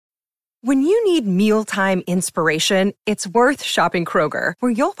When you need mealtime inspiration, it's worth shopping Kroger,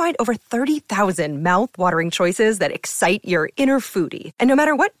 where you'll find over 30,000 mouth-watering choices that excite your inner foodie. And no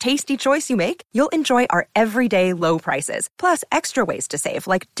matter what tasty choice you make, you'll enjoy our everyday low prices, plus extra ways to save,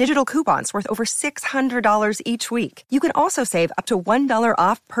 like digital coupons worth over $600 each week. You can also save up to $1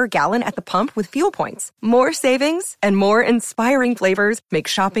 off per gallon at the pump with fuel points. More savings and more inspiring flavors make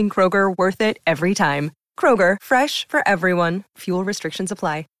shopping Kroger worth it every time. Kroger, fresh for everyone. Fuel restrictions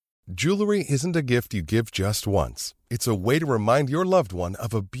apply. Jewelry isn't a gift you give just once. It's a way to remind your loved one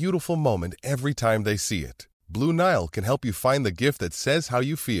of a beautiful moment every time they see it. Blue Nile can help you find the gift that says how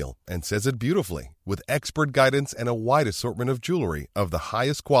you feel and says it beautifully, with expert guidance and a wide assortment of jewelry of the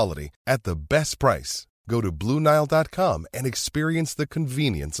highest quality at the best price. Go to BlueNile.com and experience the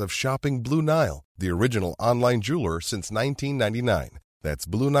convenience of shopping Blue Nile, the original online jeweler since 1999. That's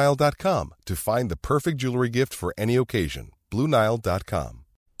BlueNile.com to find the perfect jewelry gift for any occasion. BlueNile.com.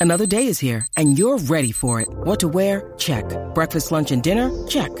 Another day is here, and you're ready for it. What to wear? Check. Breakfast, lunch, and dinner?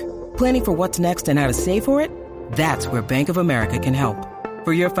 Check. Planning for what's next and how to save for it? That's where Bank of America can help.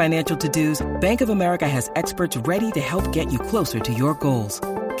 For your financial to-dos, Bank of America has experts ready to help get you closer to your goals.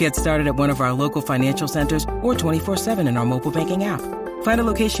 Get started at one of our local financial centers or 24/7 in our mobile banking app. Find a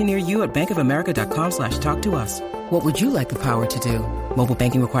location near you at bankofamerica.com/talktous. What would you like the power to do? Mobile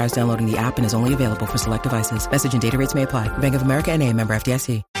banking requires downloading the app and is only available for select devices. Message and data rates may apply. Bank of America N.A., member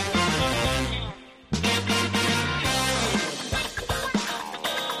FDIC.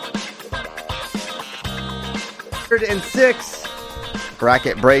 And 6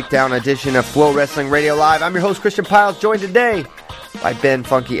 bracket breakdown edition of Flow Wrestling Radio Live. I'm your host, Christian Piles, joined today by Ben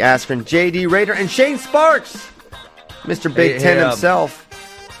Funky Askren, JD Raider, and Shane Sparks, Mr. Big Ten himself.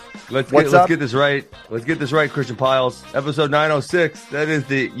 Let's get this right. Let's get this right, Christian Piles. Episode 906. That is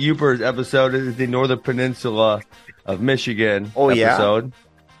the Upers episode. It is the Northern Peninsula of Michigan episode. Yeah?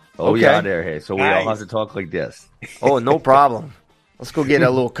 Oh, okay. yeah, there. Hey, so we all have to talk like this. Oh, no problem. Let's go get a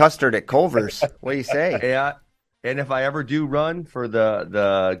little custard at Culver's. What do you say? Yeah. And if I ever do run for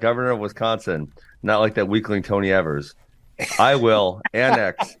the governor of Wisconsin, not like that weakling Tony Evers, I will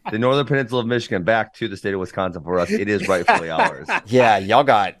annex the Northern Peninsula of Michigan back to the state of Wisconsin for us. It is rightfully ours. Yeah, y'all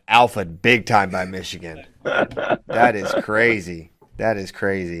got alpha big time by Michigan. That is crazy. That is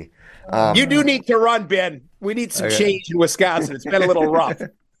crazy. You do need to run, Ben. We need some change in Wisconsin. It's been a little rough.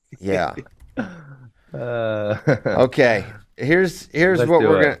 Yeah. Okay. Here's what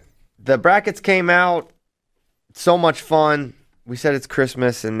we're gonna. The brackets came out. So much fun. We said it's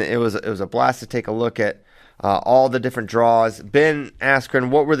Christmas, and it was a blast to take a look at all the different draws. Ben Askren,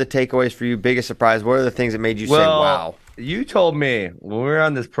 what were the takeaways for you? Biggest surprise? What are the things that made you say, wow? You told me when we were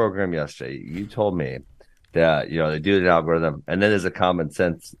on this program yesterday, you told me that, they do an algorithm, and then there's a common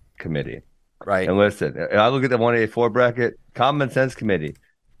sense committee. Right. And listen, I look at the 184 bracket, common sense committee.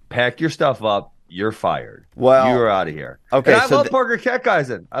 Pack your stuff up. You're fired. Well, you're out of here. Okay. And I love Parker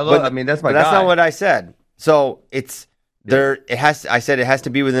Keckheisen. That's my guy. That's not what I said. So it's there. It has. I said it has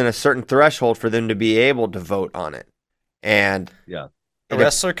to be within a certain threshold for them to be able to vote on it. And yeah, a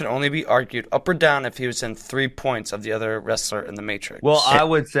wrestler can only be argued up or down if he was in 3 points of the other wrestler in the Matrix. Well, I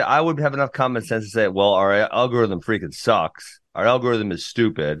would have enough common sense to say, well, our algorithm freaking sucks. Our algorithm is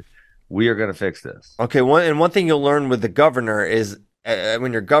stupid. We are going to fix this. Okay. One thing you'll learn with the governor is.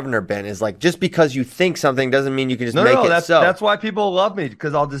 When you're governor, Ben, is like just because you think something doesn't mean you can just make it so. That's why people love me,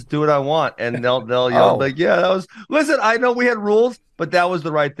 because I'll just do what I want, and they'll like, yeah, that was. Listen, I know we had rules, but that was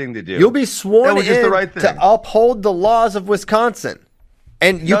the right thing to do. You'll be sworn in just the right thing. to uphold the laws of Wisconsin,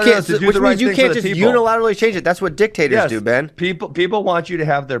 and you can't. Which means you can't just unilaterally change it. That's what dictators do, Ben. People want you to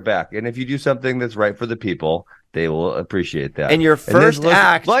have their back, and if you do something that's right for the people, they will appreciate that. And your first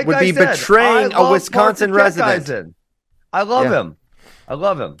act would be betraying a Wisconsin resident. I love him. I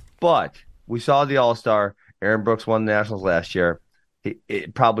love him, but we saw the All-Star. Aaron Brooks won the Nationals last year.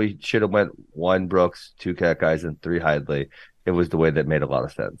 It probably should have went 1 Brooks, 2 Keckheisen, 3 Hidley. It was the way that made a lot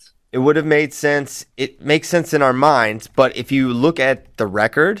of sense. It would have made sense. It makes sense in our minds, but if you look at the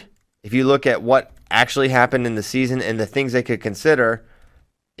record, if you look at what actually happened in the season and the things they could consider,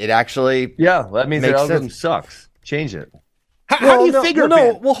 it actually that means the algorithm sucks. Change it. How do you figure?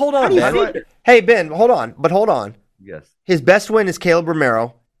 No, well, hold on, Ben. Hey, Ben, hold on. Yes. His best win is Caleb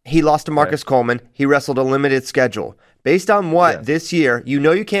Romero. He lost to Marcus Coleman. He wrestled a limited schedule. Based on what this year,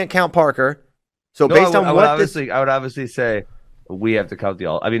 you can't count Parker. So I would obviously say we have to count the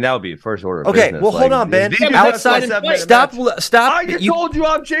all. I mean, that would be first order. Of business. Well, hold on, Ben. Outside, stop. I just told you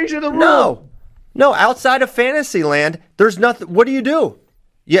I'm changing the rule. No. Outside of fantasy land, there's nothing. What do?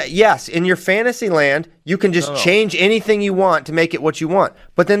 Yeah, yes. In your fantasy land, you can just change anything you want to make it what you want.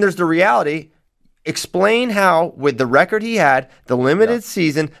 But then there's the reality. explain how, with the record he had, the limited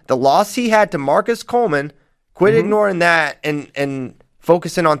season, the loss he had to Marcus Coleman, quit ignoring that and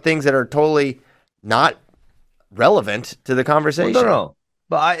focusing on things that are totally not relevant to the conversation. Well, no.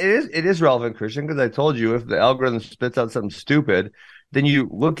 But it is relevant, Christian, because I told you if the algorithm spits out something stupid, then you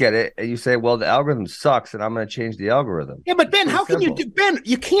look at it and you say, well, the algorithm sucks and I'm going to change the algorithm. Yeah, but Ben, how can you do, Ben,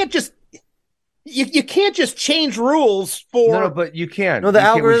 you can't just you can't just change rules for No, but you can. No, the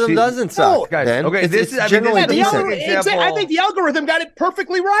algorithm doesn't suck. Guys, Ben. okay, it's generally decent. I think the algorithm got it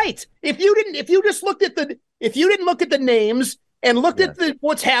perfectly right. If you didn't look at the names and looked at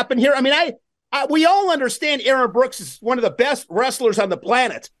what's happened here, I mean, we all understand Aaron Brooks is one of the best wrestlers on the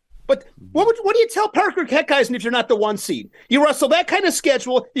planet. But what do you tell Parker Keckheisen if you're not the 1 seed? You wrestle that kind of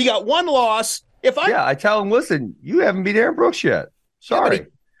schedule. You got 1 loss. I tell him, listen, you haven't beat Aaron Brooks yet. Sorry.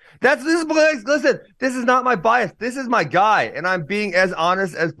 Listen, this is not my bias. This is my guy, and I'm being as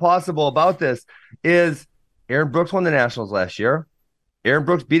honest as possible about this. Is Aaron Brooks won the Nationals last year? Aaron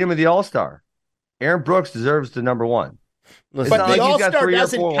Brooks beat him at the All-Star. Aaron Brooks deserves the number 1. But the All-Star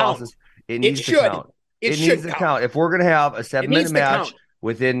doesn't count. Losses. It needs to count. It needs to count. If we're going to have a 7-minute match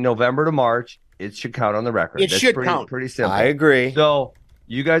within November to March, it should count on the record. That's should count. Pretty simple. I agree. So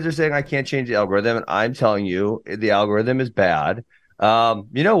you guys are saying I can't change the algorithm, and I'm telling you the algorithm is bad.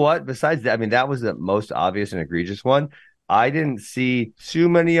 You know what? Besides that, I mean, that was the most obvious and egregious one. I didn't see too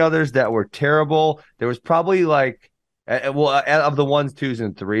many others that were terrible. There was probably like, of the 1s, 2s,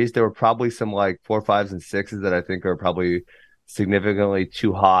 and 3s, there were probably some like 4, 5s, and 6s that I think are probably significantly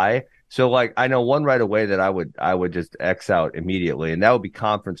too high. So like, I know one right away that I would just X out immediately, and that would be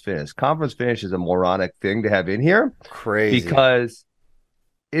conference finish. Conference finish is a moronic thing to have in here. Crazy.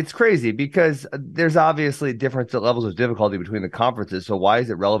 It's crazy because there's obviously different levels of difficulty between the conferences. So why is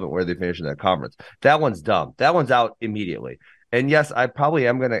it relevant where they finish in that conference? That one's dumb. That one's out immediately. And yes, I probably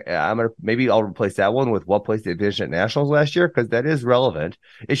am maybe I'll replace that one with what place they finished at Nationals last year, because that is relevant.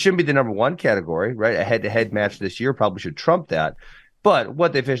 It shouldn't be the number 1 category, right? A head-to-head match this year probably should trump that. But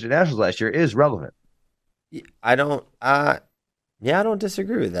what they finished at Nationals last year is relevant. I don't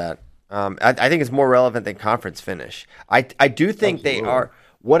disagree with that. I think it's more relevant than conference finish. I do think Absolutely. They are.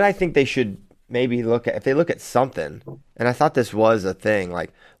 What I think they should maybe look at, if they look at something, and I thought this was a thing,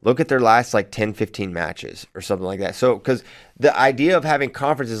 like look at their last like 10, 15 matches or something like that. So, because the idea of having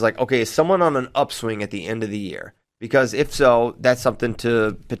conferences is like, okay, is someone on an upswing at the end of the year? Because if so, that's something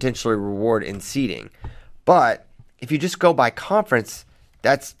to potentially reward in seeding. But if you just go by conference,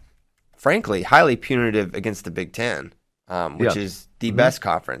 that's frankly highly punitive against the Big Ten, which is the best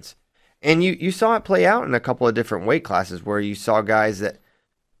conference. And you saw it play out in a couple of different weight classes where you saw guys that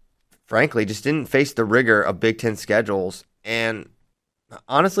frankly just didn't face the rigor of Big Ten schedules and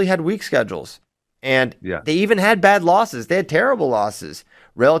honestly had weak schedules. And they even had bad losses. They had terrible losses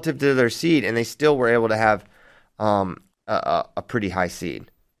relative to their seed, and they still were able to have a pretty high seed.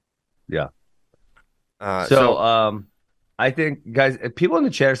 Yeah. So I think, guys, if people in the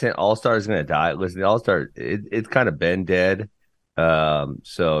chat are saying All-Star is going to die, listen, the All-Star, it's kind of been dead.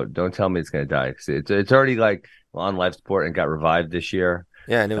 So don't tell me it's going to die. It's already like on life support and got revived this year.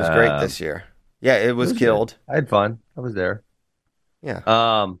 Yeah, and it was great this year. Yeah, it was killed. I had fun. I was there. Yeah.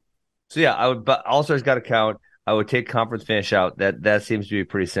 So yeah, but All-Star's got to count. I would take conference finish out. That seems to be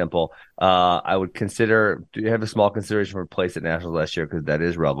pretty simple. I would have a small consideration for place at Nationals last year because that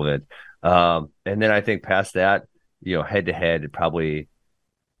is relevant. And then I think past that, head to head, it probably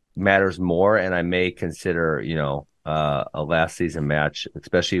matters more. And I may consider, a last season match,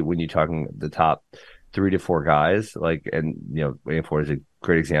 especially when you're talking the top 3 to 4 guys, Wayne Ford is a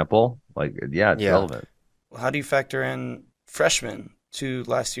great example. It's relevant. Well, how do you factor in freshmen to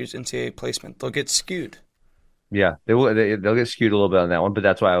last year's NCAA placement? They'll get skewed. Yeah, they'll get skewed a little bit on that one, but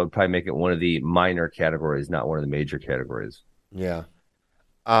that's why I would probably make it one of the minor categories, not one of the major categories. Yeah.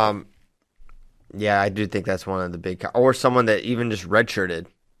 Yeah, I do think that's one of the big, or someone that even just redshirted.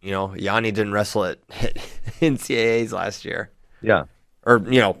 Yanni didn't wrestle at NCAAs last year. Yeah. Or,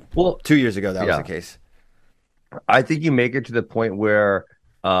 2 years ago that was the case. I think you make it to the point where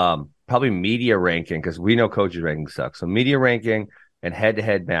probably media ranking, because we know coaches ranking sucks. So media ranking and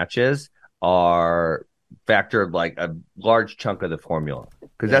head-to-head matches are factor like a large chunk of the formula,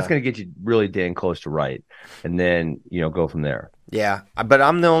 because that's going to get you really dang close to right. And then, go from there. Yeah, but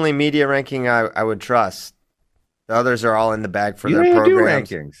I'm the only media ranking I would trust. The others are all in the bag for their programs.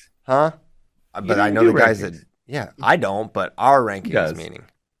 Do rankings. Huh? But I know the guys rankings. I don't, but our rankings meaning.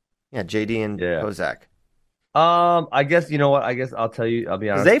 Yeah, JD and Kozak. I guess, you know what? I guess I'll tell you, I'll be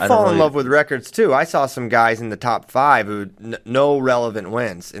honest. They fall in love with records too. I saw some guys in the top 5 who no relevant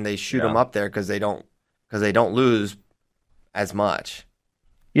wins, and they shoot them up there because they don't lose as much.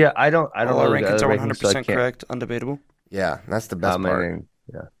 Yeah, I don't All know our the rankings other are rankings, so I 100% can't- correct, undebatable. Yeah, that's the best part.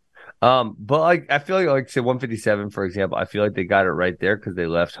 Yeah. But like I feel like say 157 for example, I feel like they got it right there because they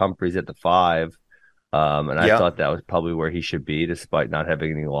left Humphreys at the 5. And I thought that was probably where he should be, despite not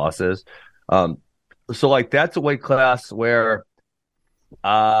having any losses. So like that's a weight class where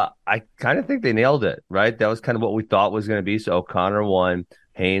I kind of think they nailed it, right? That was kind of what we thought was going to be. So O'Connor 1,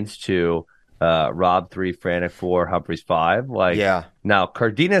 Haynes 2, Rob 3, Franek 4, Humphreys 5. Now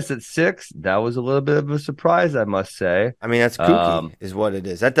Cardenas at 6, that was a little bit of a surprise, I must say. I mean, that's kooky, is what it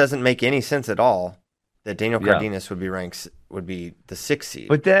is. That doesn't make any sense at all. That Daniel Cardenas would be the 6th seed.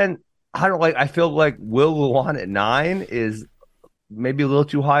 But then I feel like Will Lewan at 9 is maybe a little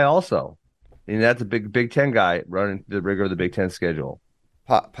too high also. And that's a Big Ten guy running the rigor of the Big Ten schedule.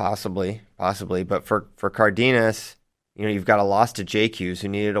 Possibly. But for Cardenas, you've got a loss to Jake Hughes, who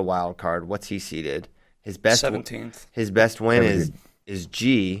needed a wild card. What's he seeded? His best 17th. His best win is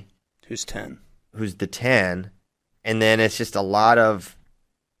G, who's 10. Who's the 10, and then it's just a lot of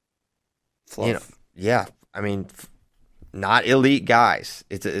fluff. I mean, not elite guys.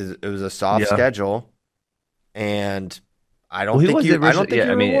 It was a soft schedule, and I don't think you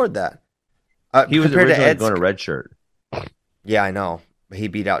reward that. He was originally going to redshirt. Yeah, I know. He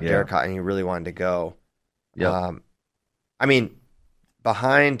beat out Derek Hott, and he really wanted to go. Yeah. I mean,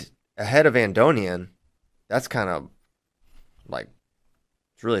 ahead of Andonian, that's kind of like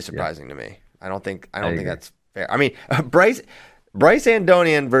it's really surprising to me. I don't think that's fair. I mean, Bryce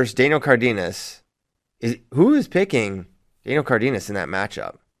Andonian versus Daniel Cardenas who is picking Daniel Cardenas in that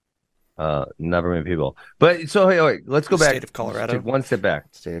matchup? Never many people. But so wait, let's go back. State of Colorado. Take one step back.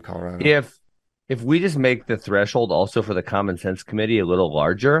 State of Colorado. If we just make the threshold also for the Common Sense Committee a little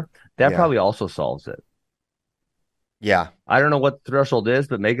larger, that probably also solves it. Yeah. I don't know what the threshold is,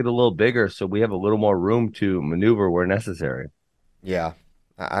 but make it a little bigger so we have a little more room to maneuver where necessary. Yeah.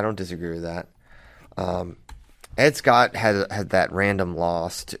 I don't disagree with that. Ed Scott had that random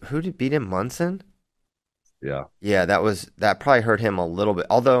loss. Who did beat him? Munson? Yeah. Yeah, that probably hurt him a little bit.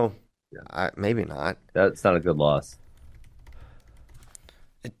 Although, maybe not. That's not a good loss.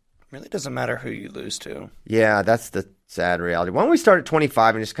 Really doesn't matter who you lose to. Yeah, that's the sad reality. Why don't we start at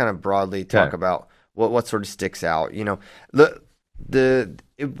 25 and just kind of broadly talk about what sort of sticks out? It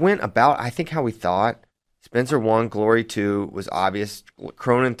went about, I think, how we thought. Spencer 1, Glory 2 was obvious.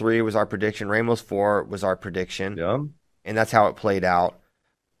 Cronin 3 was our prediction. Ramos 4 was our prediction. Yeah. And that's how it played out.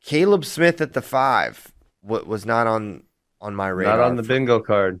 Caleb Smith at the 5 was not on my radar. Not on the bingo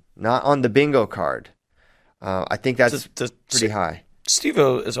card. Not on the bingo card. I think that's pretty high.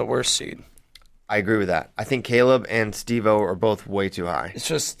 Steve-O is a worse seed. I agree with that. I think Caleb and Steve-O are both way too high. It's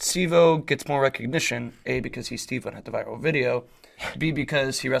just Steve-O gets more recognition, A, because he's Steve-O and had the viral video, B,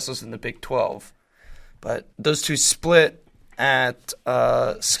 because he wrestles in the Big 12. But those two split at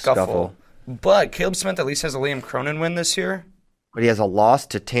Scuffle. But Caleb Smith at least has a Liam Cronin win this year. But he has a loss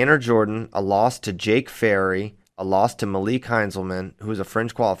to Tanner Jordan, a loss to Jake Ferry, a loss to Malik Heinzelman, who's a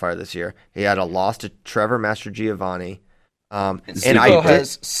fringe qualifier this year. He had a loss to Trevor Mastrogiovanni. And Steve-O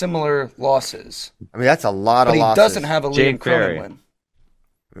has similar losses. I mean, that's a lot of losses. But he doesn't have a Liam Cronin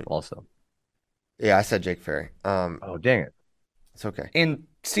win. Also. Yeah, I said Jake Ferry. Oh, dang it. It's okay. And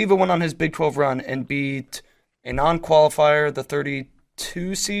Steve-O went on his Big 12 run and beat a non-qualifier, the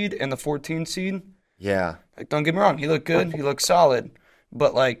 32 seed and the 14 seed. Yeah. Like, don't get me wrong. He looked good. He looked solid.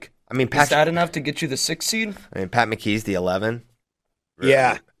 But, is that enough to get you the 6th seed? I mean, Pat McKee's the 11.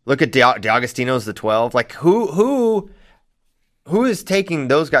 Yeah. Look at D'Agostino's the 12. Like, who is taking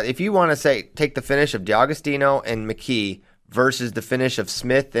those guys? If you want to take the finish of D'Agostino and McKee versus the finish of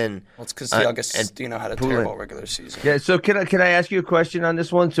Smith and it's because D'Agostino had a terrible regular season. Yeah. So can I ask you a question on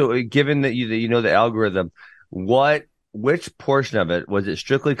this one? So given that you know the algorithm, which portion of it was it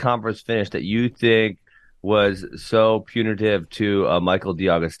strictly conference finish that you think was so punitive to Michael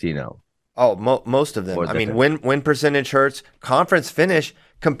D'Agostino? Oh, most of them. I mean, win percentage hurts. Conference finish.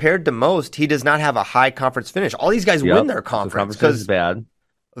 Compared to most, he does not have a high conference finish. All these guys win their conference because bad.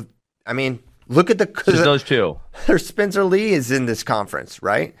 I mean, look at those two. There's Spencer Lee is in this conference,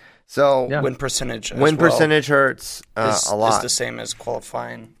 right? So win percentage. Percentage hurts a lot. Is the same as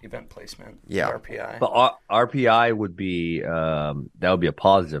qualifying event placement. Yeah, RPI. But RPI would be that would be a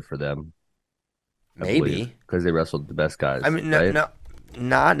positive for them. Maybe because they wrestled the best guys. I mean, right? no.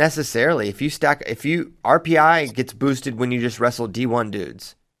 Not necessarily. If you RPI gets boosted when you just wrestle D1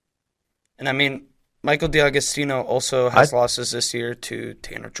 dudes. And I mean, Michael D'Agostino also has losses this year to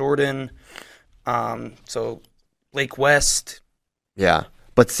Tanner Jordan. So Lake West. Yeah.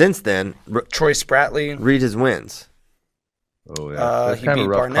 But since then, Troy Spratley. Read his wins. Oh yeah. He beat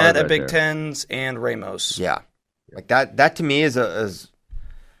Barnett at Big Tens and Ramos. Yeah. Like that to me is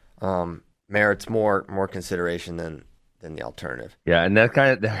merits more consideration than the alternative. Yeah, and that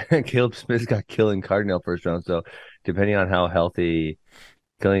kind of Caleb Smith got Killing Cardinal first round. So depending on how healthy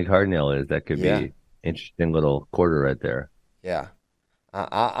Killing Cardinal is, that could be interesting little quarter right there. Yeah,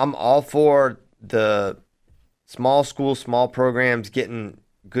 I'm all for the small school, small programs getting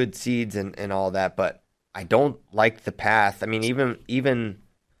good seeds and all that, but I don't like the path. I mean, even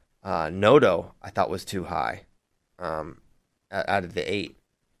Noto I thought was too high out of the 8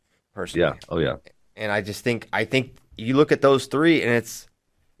 personally. Yeah. Oh yeah. And I think you look at those 3 and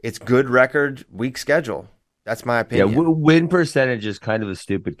it's good record, weak schedule. That's my opinion. Yeah, win percentage is kind of a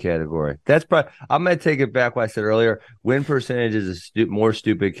stupid category. That's probably. I'm going to take it back what I said earlier. Win percentage is a more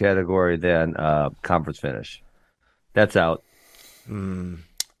stupid category than conference finish. That's out. I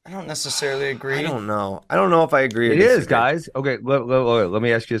don't necessarily agree. I don't know if I agree. It is, guys. Okay, let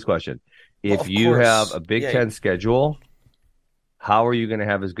me ask you this question: if you have a Big Ten schedule, how are you going to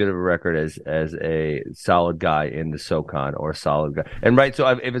have as good of a record as a solid guy in the SoCon or a solid guy? And right, so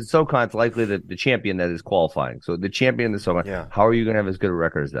if it's SoCon, it's likely the champion that is qualifying. So the champion in the SoCon, how are you going to have as good a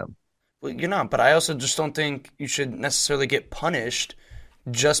record as them? Well, you're not, but I also just don't think you should necessarily get punished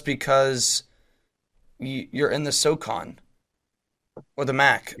just because you're in the SoCon or the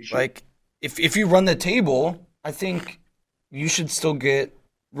MAC. Like, if you run the table, I think you should still get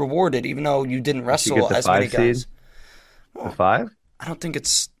rewarded, even though you didn't wrestle as many guys. Well, 5? I don't think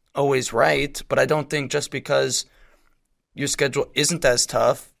it's always right, but I don't think just because your schedule isn't as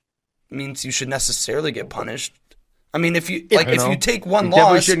tough means you should necessarily get punished. I mean, if you take one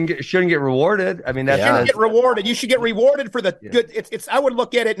loss, shouldn't get rewarded. I mean, that's shouldn't get rewarded. You should get rewarded for the good. It's I would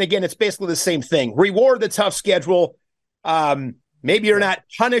look at it, and again, it's basically the same thing. Reward the tough schedule. Maybe you're not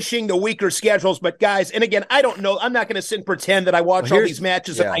punishing the weaker schedules, but guys, and again, I don't know. I'm not going to sit and pretend that I watch all these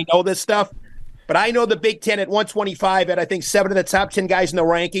matches and I know this stuff. But I know the Big Ten at 125 had, I think, 7 of the top 10 guys in the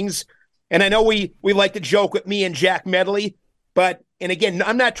rankings. And I know we like to joke with me and Jack Medley. And again,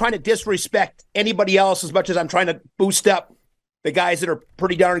 I'm not trying to disrespect anybody else as much as I'm trying to boost up the guys that are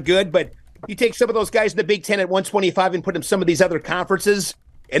pretty darn good. But you take some of those guys in the Big Ten at 125 and put them in some of these other conferences,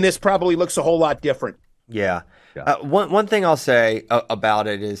 and this probably looks a whole lot different. Yeah. One thing I'll say about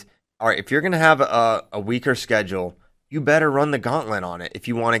it is, all right, if you're going to have a weaker schedule, you better run the gauntlet on it if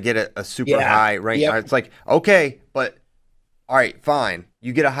you want to get a super high rank. Yep. It's like, okay, but all right, fine.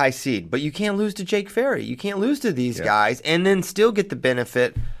 You get a high seed, but you can't lose to Jake Ferry. You can't lose to these guys and then still get the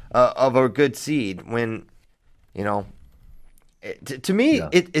benefit of a good seed when, to me,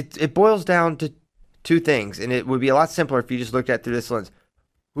 it boils down to 2 things. And it would be a lot simpler if you just looked at it through this lens.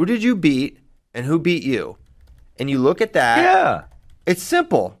 Who did you beat and who beat you? And you look at that. Yeah. It's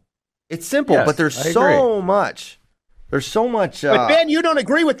simple. But there's so much. There's so much. But Ben, you don't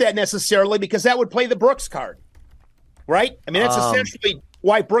agree with that necessarily because that would play the Brooks card, right? I mean, that's essentially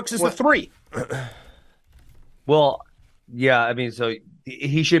why Brooks is the 3. Well, yeah. I mean, so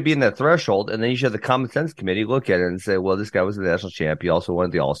he should be in that threshold, and then you should have the common sense committee look at it and say, well, this guy was the national champ. He also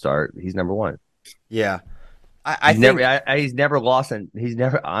won the All-Star. He's number 1. Yeah. He's never lost, and he's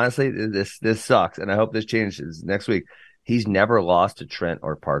never. Honestly, this sucks, and I hope this changes next week. He's never lost to Trent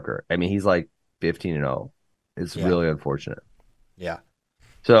or Parker. I mean, he's like 15-0. It's really unfortunate. Yeah.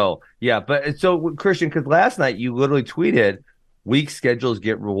 So, but Christian, because last night you literally tweeted weak schedules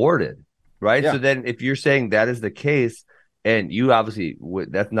get rewarded, right? Yeah. So then if you're saying that is the case, and you obviously,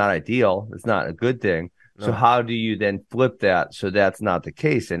 that's not ideal, it's not a good thing. No. So how do you then flip that so that's not the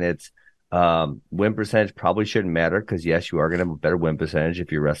case? And it's win percentage probably shouldn't matter because, yes, you are going to have a better win percentage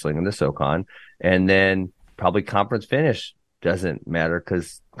if you're wrestling in the SoCon. And then probably conference finish doesn't matter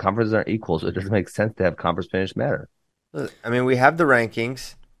because conferences aren't equal, so it doesn't make sense to have conference finish matter. I mean, we have the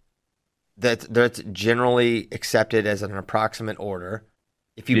rankings that's generally accepted as an approximate order.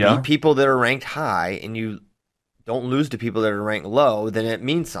 If you beat people that are ranked high and you don't lose to people that are ranked low, then it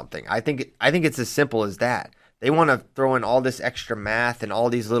means something. I think it's as simple as that. They want to throw in all this extra math and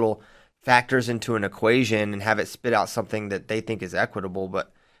all these little factors into an equation and have it spit out something that they think is equitable,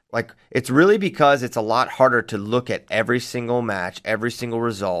 but like, it's really because it's a lot harder to look at every single match, every single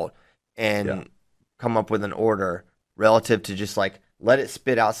result, and come up with an order relative to just like let it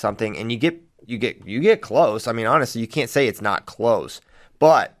spit out something, and you get close. I mean, honestly, you can't say it's not close,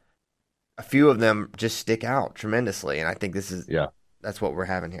 but a few of them just stick out tremendously, and I think this is that's what we're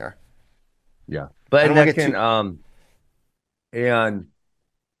having here. Yeah, but and that can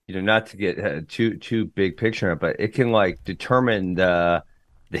and not to get too big picture, but it can like determine the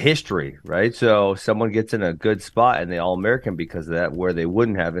history, right? So someone gets in a good spot and they All-American because of that, where they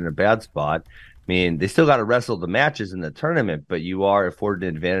wouldn't have in a bad spot. I mean, they still got to wrestle the matches in the tournament, but you are afforded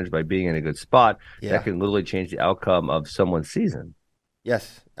an advantage by being in a good spot. That can literally change the outcome of someone's season.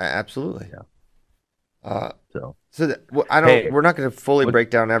 Yes, absolutely. Yeah. We're not going to fully break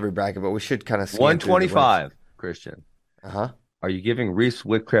down every bracket, but we should kind of 125, Christian. Uh-huh. Are you giving Reese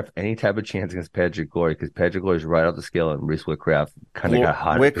Whitcraft any type of chance against Patrick Glory? Because Patrick Glory is right off the scale, and Reese Whitcraft kind of got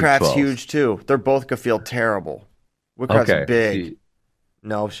hot. Whitcraft's huge too. They're both gonna feel terrible. Whitcraft's big.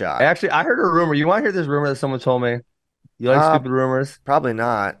 No shot. Actually, I heard a rumor. You want to hear this rumor that someone told me? You like stupid rumors? Probably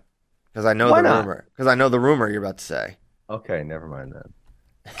not, because I know rumor. Because I know the rumor you're about to say. Okay, never mind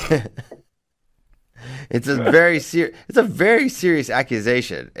then. It's a very serious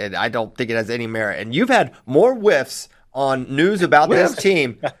accusation, and I don't think it has any merit. And you've had more whiffs on news about this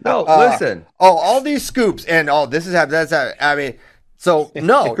team. No, listen. All these scoops and this is happening. That's happening. I mean, so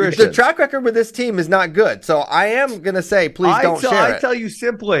no, the track record with this team is not good. So I am gonna say, please don't share it. I tell you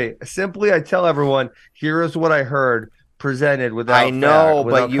simply, I tell everyone, here is what I heard presented without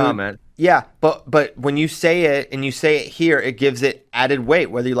comment. Yeah, but when you say it and you say it here, it gives it added weight,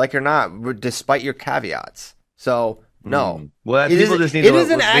 whether you like it or not, despite your caveats. So no, well, it is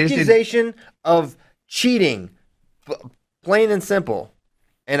an accusation of cheating, plain and simple.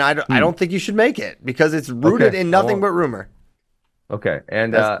 And I don't think you should make it because it's rooted in nothing but rumor. Okay,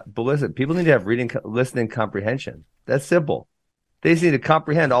 and but listen, people need to have listening comprehension. That's simple. They just need to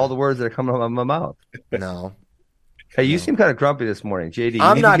comprehend all the words that are coming out of my mouth. No. Hey, you seem kind of grumpy this morning, JD. You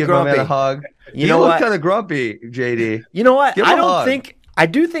I'm need not to give grumpy. My man a hug. You look kind of grumpy, JD. You know what? I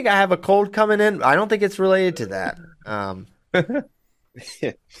do think I have a cold coming in. I don't think it's related to that.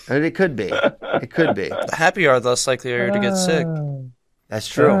 It could be. It could be. The happy are less likely to get sick. That's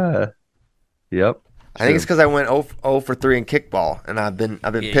true. Yep. I think it's because I went 0 for 3 in kickball, and I've been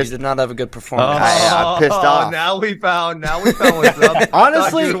pissed. You did not have a good performance. I'm pissed off. Now we found what's up.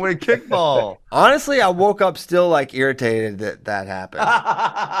 Honestly, you win kickball. Honestly, I woke up still like irritated that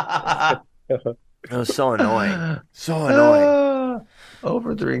happened. It was so annoying. So annoying.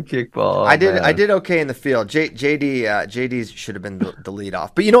 Over 3 in kickball. I did okay in the field. JD should have been the lead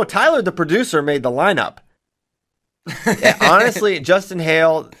off. But you know, Tyler, the producer, made the lineup. Yeah, honestly, Justin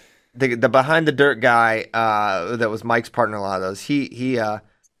Hale, the behind the dirt guy, that was Mike's partner a lot of those. He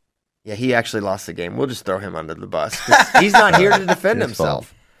actually lost the game. We'll just throw him under the bus. He's not here to defend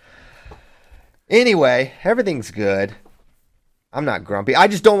himself. Anyway, everything's good. I'm not grumpy. I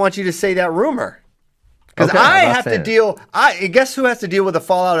just don't want you to say that rumor. Because I have to deal. Guess who has to deal with the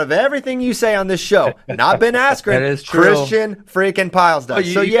fallout of everything you say on this show? Not Ben Askren. That is true. Christian freaking Piles does.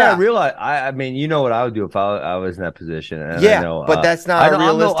 You gotta realize. I mean, you know what I would do if I was in that position. And yeah, I know, but that's not a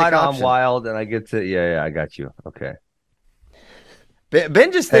realistic option. I'm wild, and I get to. Yeah, I got you. Okay.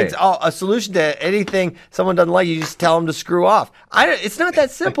 Ben just thinks a solution to anything someone doesn't like, you just tell them to screw off. It's not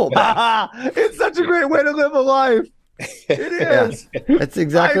that simple. It's such a great way to live a life. It is. Yeah, that's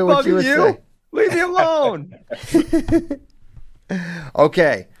exactly what you would say. Leave me alone.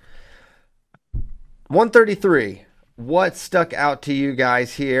 Okay. 133. What stuck out to you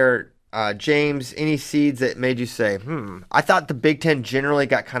guys here? James, any seeds that made you say, I thought the Big Ten generally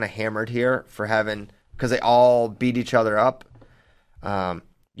got kind of hammered here because they all beat each other up.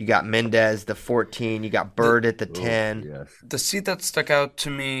 You got Mendez, the 14. You got Bird at the 10. Yes. The seed that stuck out to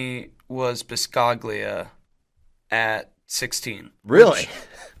me was Biscaglia at 16. Really?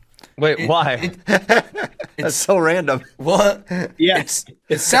 Wait, why? That's so random. What? Yes.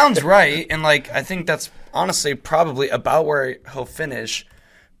 It sounds right, and I think that's honestly probably about where he'll finish.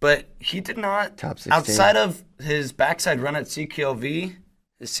 But he did not, top 16. Outside of his backside run at CQLV,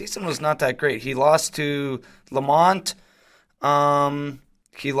 his season was not that great. He lost to Lamont.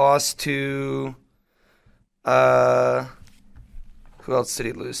 He lost to who else did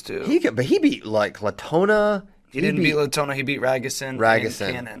he lose to? He beat Latona. He didn't beat Latona. He beat Ragusan.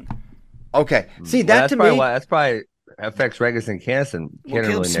 And Cannon. Okay. See, that's probably affects Ragusan and Cannon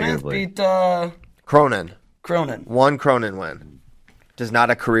really Smith negatively. Beat Cronin. One Cronin win. Does not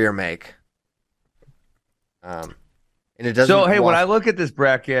a career make. And it doesn't. So, hey, when I look at this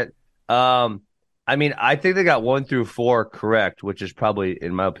bracket, I mean, I think they got 1 through 4 correct, which is probably,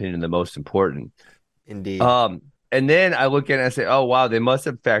 in my opinion, the most important. Indeed. And then I look at it and I say, oh, wow, they must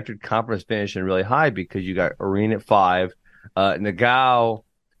have factored conference finish in really high because you got Arena at 5. Nagao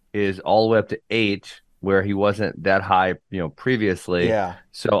is all the way up to 8, where he wasn't that high, previously. Yeah.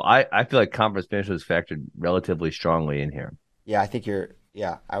 So I feel like conference finish was factored relatively strongly in here. Yeah, I think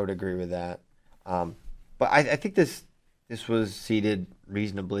I would agree with that. But I think this was seeded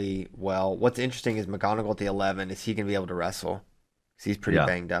reasonably well. What's interesting is McGonigal at the 11. Is he going to be able to wrestle? Because he's pretty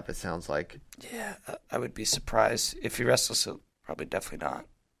banged up, it sounds like. Yeah, I would be surprised. If he wrestles, he'll probably definitely not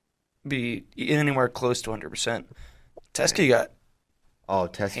be anywhere close to 100%. Teskey got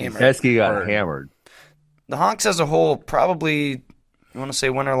Teskey got hammered. The Honks as a whole probably You want to say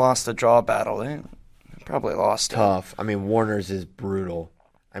winner lost the draw battle? They probably lost Tough. I mean, Warner's is brutal.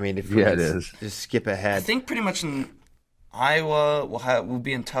 I mean, if it is. Just skip ahead. I think pretty much in Iowa will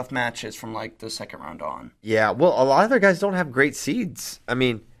be in tough matches from like the second round on. Yeah, well, a lot of their guys don't have great seeds. I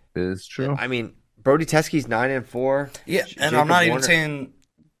mean, it is true. I mean, Brody Teskey's 9-4. Yeah, and Jacob I'm not even Warner- saying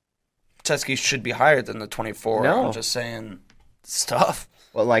Teskey should be higher than the 24. No. I'm just saying it's tough.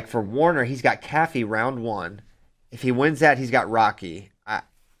 Well, like for Warner, he's got Caffey round 1. If he wins that, he's got Rocky.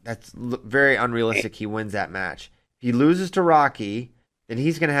 That's very unrealistic. He wins that match. If he loses to Rocky, then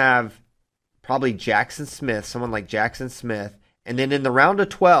he's going to have probably Jackson Smith, someone like Jackson Smith. And then in the round of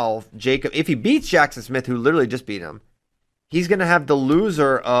 12, Jacob, if he beats Jackson Smith, who literally just beat him, he's going to have the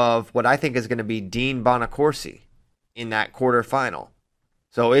loser of what I think is going to be Dean Bonacorsi in that quarterfinal.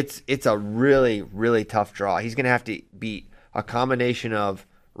 So it's a really, really tough draw. He's going to have to beat a combination of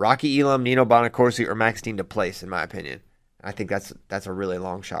Rocky Elam, Nino Bonacorsi, or Max Dean to place, in my opinion. I think that's a really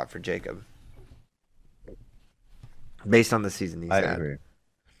long shot for Jacob, based on the season he's had. I agree.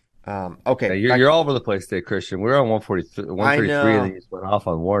 Okay, Yeah, you're all over the place today, Christian. We're on 133, and then you just went off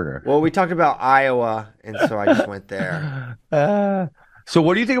on Warner. Well, we talked about Iowa, and so I just went there. So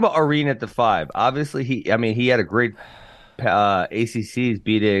what do you think about Arena at the 5? Obviously, he had a great ACCs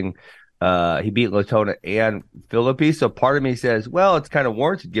beating. He beat Latona and Philippi. So part of me says, well, it's kind of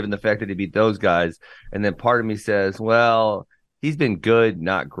warranted given the fact that he beat those guys. And then part of me says, well, he's been good,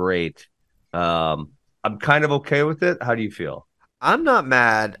 not great. I'm kind of okay with it. How do you feel? I'm not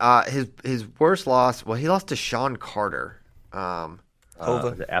mad. His worst loss, well, he lost to Sean Carter,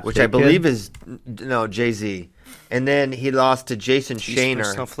 which I believe is Jay-Z. And then he lost to Jason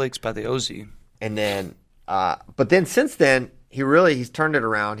Shaner. Snowflakes by the OZ. And then, but then since then, he's turned it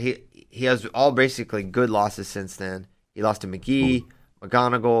around. He has all basically good losses since then. He lost to McGee,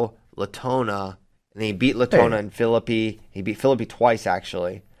 McGonigal, Latona, and then he beat Latona and Philippi. He beat Philippi twice,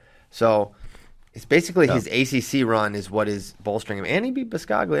 actually. So it's basically his ACC run is what is bolstering him. And he beat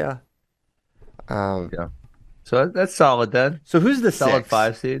Biscaglia. Yeah. So that's solid then. So who's the solid 6?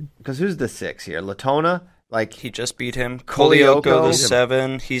 5 seed? Because who's the 6 here? Latona? Like he just beat him. Kolioko, the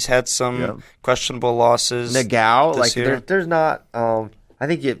 7. He's had some questionable losses. Nagao, like year. there's not.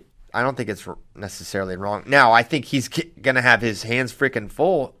 I don't think it's necessarily wrong. Now I think he's gonna have his hands freaking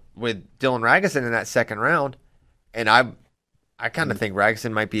full with Dylan Ragusin in that second round, and I kind of think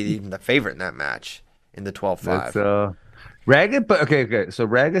Ragusin might be even the favorite in that match in the 12-5. So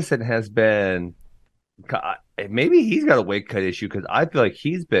Ragusin has been. Maybe he's got a weight cut issue because I feel like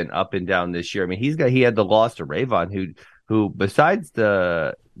he's been up and down this year. I mean, he had the loss to Ravon, who besides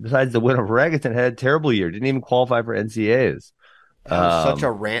the win over Ragusin had a terrible year. Didn't even qualify for NCAAs. That was such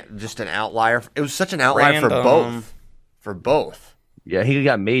a just an outlier. It was such an outlier for both. Yeah, he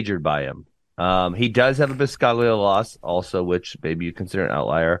got majored by him. He does have a Biscaglia loss also, which maybe you consider an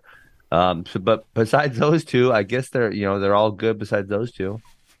outlier. But besides those two, I guess they're all good. Besides those two,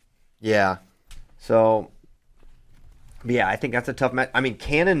 yeah. So, yeah, I think that's a tough match. I mean,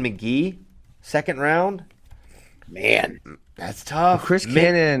 Cannon McGee, second round. Man, that's tough. Chris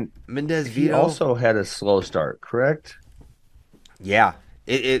Cannon, Mendez he Vito also had a slow start, correct? Yeah,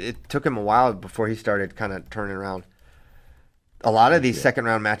 it took him a while before he started kind of turning around. A lot of these second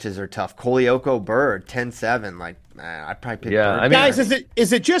round matches are tough. Kolioko Bird 10-7. Like, I probably pick Bird. I mean, guys,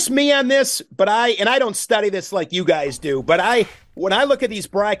 is it just me on this? But I don't study this like you guys do. But when I look at these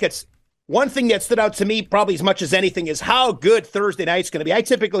brackets. One thing that stood out to me probably as much as anything is how good Thursday night's going to be. I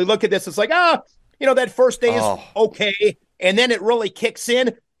typically look at this, it's like, that first day is okay, and then it really kicks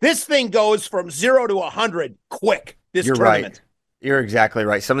in. This thing goes from 0 to 100 quick, You're tournament. Right. You're exactly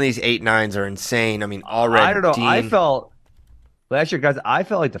right. Some of these 8-9s are insane. I mean, already. I don't know. I felt last year, guys,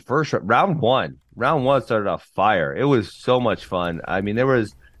 like the first round one started off fire. It was so much fun. I mean, there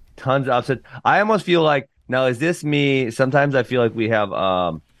was tons of upsets. I almost feel like, now is this me? Sometimes I feel like we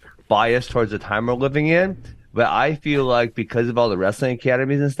have bias towards the time we're living in, but I feel like because of all the wrestling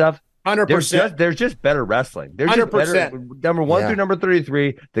academies and stuff, 100%, there's just better wrestling. They're 100%. Just better. Number 1 through number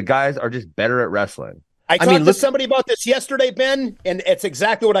 33, the guys are just better at wrestling. I talked to somebody about this yesterday, Ben, and it's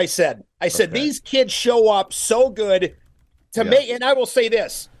exactly what I said. I said these kids show up so good to make, and I will say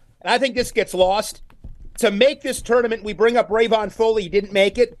this, and I think this gets lost. To make this tournament, we bring up Rayvon Foley. He didn't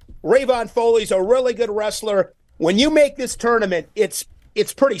make it. Rayvon Foley's a really good wrestler. When you make this tournament, it's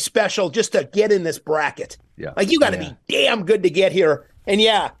pretty special just to get in this bracket. Yeah. Like, you got to be damn good to get here. And,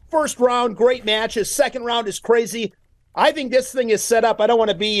 first round, great matches. Second round is crazy. I think this thing is set up. I don't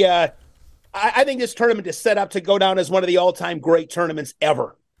want to be I think this tournament is set up to go down as one of the all-time great tournaments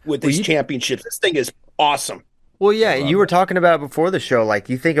ever with these championships. This thing is awesome. Well, yeah, you were talking about it before the show. Like,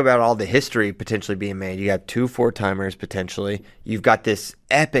 you think about all the history potentially being made. You got 2 4-timers potentially. You've got this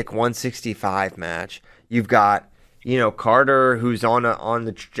epic 165 match. You've got, Carter, who's on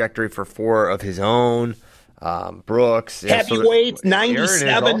the trajectory for 4 of his own. Brooks, heavyweight,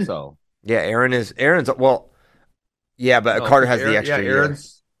 97. Yeah, Aaron's well. Yeah, but Carter has the extra year.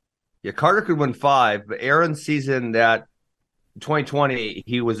 Carter could win 5, but Aaron's season that 2020,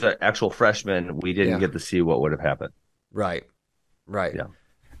 he was an actual freshman. We didn't get to see what would have happened. Right. Yeah.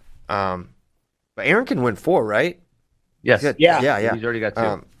 But Aaron can win 4, right? Yes. Yeah. He's already got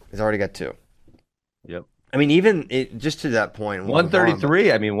 2. He's already got 2. Yep. I mean, even just to that point,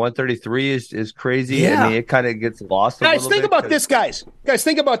 133. I mean, 133 is crazy. Yeah. I mean, it kind of gets lost. Guys, think about this. Guys,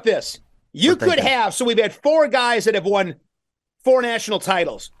 think about this. You could have. So we've had 4 guys that have won 4 national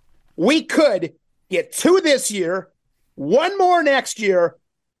titles. We could get 2 this year, 1 more next year,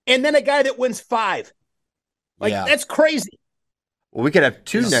 and then a guy that wins 5. That's crazy. Well, we could have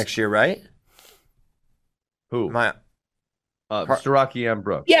 2 next year, right? Who? Starocci and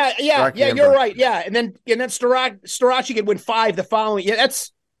Brooks. Yeah, you're right. Yeah, and then Starocci could win 5 the following. Yeah,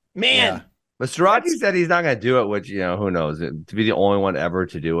 that's man. Yeah. But Starocci said he's not going to do it, which who knows? To be the only one ever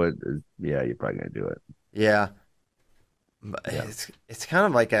to do it, you're probably going to do it. Yeah, but it's kind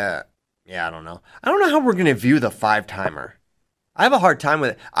of like I don't know. I don't know how we're going to view the 5-timer. I have a hard time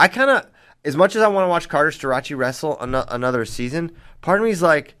with it. I kind of, as much as I want to watch Carter Starocci wrestle another season, part of me is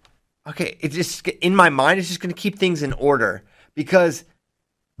like, okay, it's just in my mind, it's just going to keep things in order. Because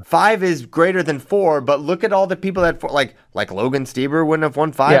 5 is greater than 4, but look at all the people that like Logan Stieber wouldn't have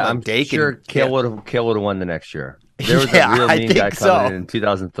won 5. Yeah, I'm sure Kale would have won the next year. There was a real mean guy coming in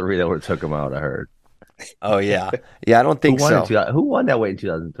 2003 that would have took him out. I heard. Oh yeah, I don't think so. Who won that weight in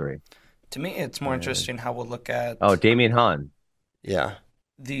 2003? To me, it's more interesting how we'll look at. Oh, Damian Hahn. Yeah,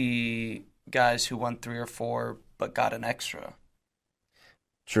 the guys who won 3 or 4 but got an extra.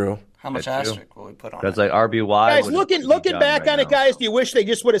 True. How much asterisk will we put on it? That's like RBY. Guys, looking back on it, guys, do you wish they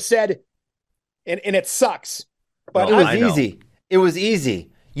just would have said, and it sucks. But it was easy. It was easy.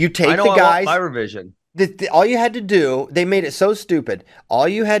 You take the guys. My revision. All you had to do, they made it so stupid. All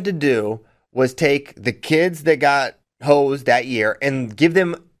you had to do was take the kids that got hosed that year and give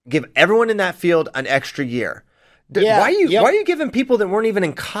everyone in that field an extra year. Why are you giving people that weren't even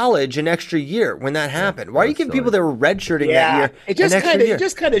in college an extra year when that happened? Why are you giving people that were redshirting that year it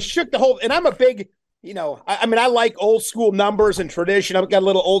just kind of shook the whole. And I'm a big, I mean, I like old school numbers and tradition. I've got a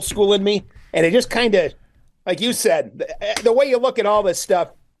little old school in me, and it just kind of, like you said, the way you look at all this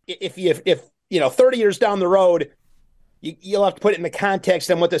stuff. If 30 years down the road, you'll have to put it in the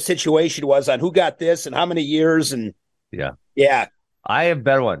context on what the situation was, on who got this and how many years, and yeah. I have a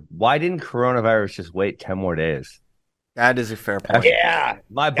better one. Why didn't coronavirus just wait 10 more days? That is a fair point. Yeah.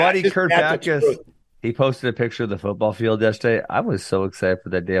 My buddy Kurt Backus, he posted a picture of the football field yesterday. I was so excited for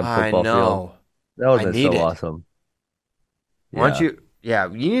that damn football field. That would have been so awesome. Why don't you?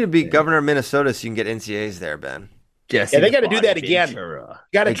 Yeah, you need to be governor of Minnesota so you can get NCAAs there, Ben. Yeah, they got to do that again.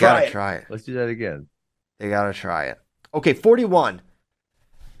 Got to try it. Let's do that again. They got to try it. Okay, 41.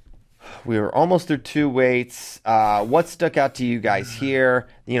 We were almost through 2 weights. What stuck out to you guys here?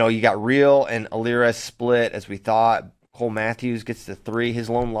 You got Real and Alira split as we thought. Cole Matthews gets the 3. His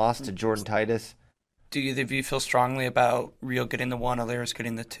lone loss to Jordan Titus. Do either of you feel strongly about Real getting the 1, Alira's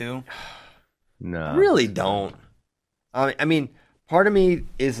getting the 2? No. I really don't. I mean, part of me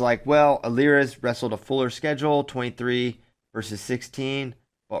is like, well, Alira's wrestled a fuller schedule, 23 versus 16.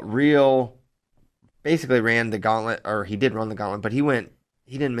 But Real basically ran the gauntlet, or he did run the gauntlet, but he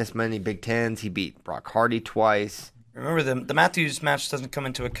didn't miss many Big Tens. He beat Brock Hardy twice. Remember, the Matthews match doesn't come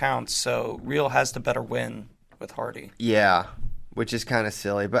into account, so Real has the better win with Hardy. Yeah, which is kind of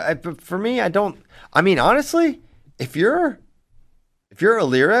silly. But for me, I don't. I mean, honestly, if you're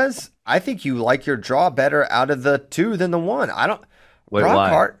Alirez, I think you like your draw better out of the 2 than the 1. I don't. Wait,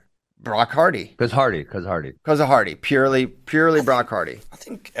 why? Brock Hardy. Because Hardy. Because of Hardy. Purely Brock Hardy. I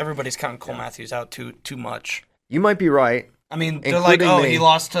think everybody's counting Cole Matthews out too much. You might be right. I mean, they're like, oh, he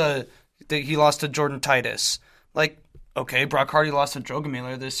lost to Jordan Titus. Like, okay, Brock Hardy lost to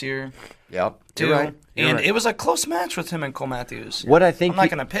Drogomiler this year. Yep. Too. You're right. It was a close match with him and Cole Matthews. What I think I'm not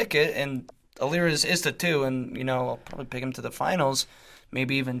going to pick it, and Alira is the 2, and I'll probably pick him to the finals,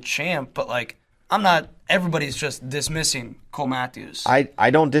 maybe even champ. But like, I'm not. Everybody's just dismissing Cole Matthews. I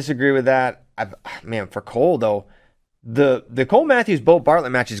don't disagree with that. Man, for Cole though, the Cole Matthews Bo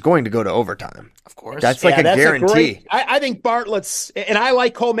Bartlett match is going to go to overtime. Of course, that's like a guarantee. I think Bartlett's, and I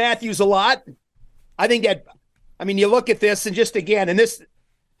like Cole Matthews a lot. I think that. I mean, you look at this, and just again, and this.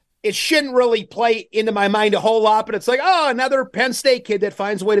 It shouldn't really play into my mind a whole lot, but it's like, oh, another Penn State kid that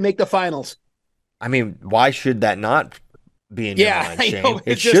finds a way to make the finals. I mean, why should that not be in your mind, Shane?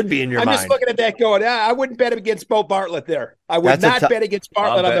 It should be in your mind. I'm just looking at that going, I wouldn't bet against Bo Bartlett there. I would not bet against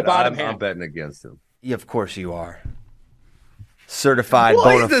Bartlett on the bottom hand. I'm betting against him. Yeah, of course you are. Certified,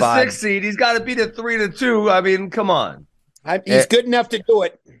 bona fide. He's the 6th seed. He's got to beat it 3-2. I mean, come on. He's good enough to do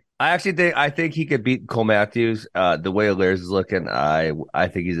it. I think he could beat Cole Matthews. The way Allairs is looking, I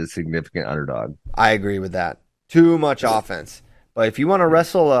think he's a significant underdog. I agree with that. Too much offense. But if you want to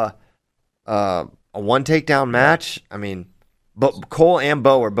wrestle a one takedown match, I mean, but Cole and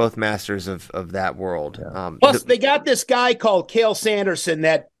Bo are both masters of that world. Yeah. Plus, they got this guy called Cael Sanderson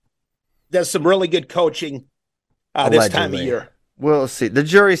that does some really good coaching this time of year. We'll see. The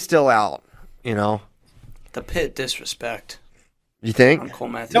jury's still out, The pit disrespect. You think? On Cole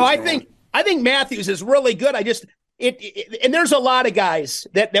Matthews. No, I think Matthews is really good. I just and there's a lot of guys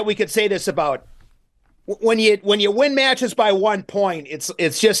that we could say this about. When you win matches by 1 point,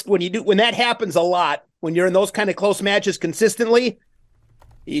 it's just when that happens a lot, when you're in those kind of close matches consistently,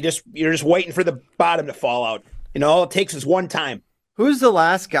 you're just waiting for the bottom to fall out. All it takes is one time. Who's the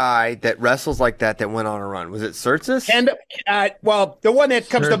last guy that wrestles like that went on a run? Was it Surtis? And the one that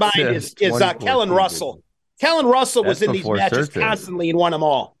comes to mind is Kellen Russell. Kellen Russell was in these matches constantly and won them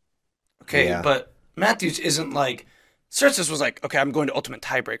all. Okay, but Matthews isn't like Surtis was like, okay, I'm going to ultimate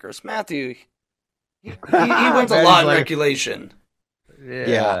tiebreakers. Matthew, he wins a lot in regulation.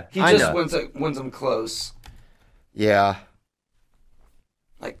 Yeah, he just wins them close. Yeah,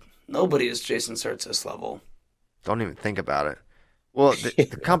 like nobody is Jason Surtis level. Don't even think about it. Well, the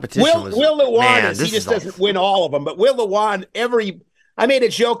competition was... Will Lewan, he just doesn't win all of them, but Will Lewan, I made a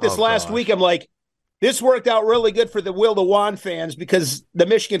joke this last week. I'm like, this worked out really good for the Will Lewan fans because the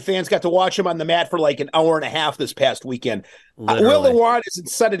Michigan fans got to watch him on the mat for like an hour and a half this past weekend. Will Lewan is in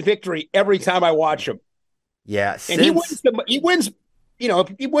sudden victory every time I watch him. Yeah. And he wins,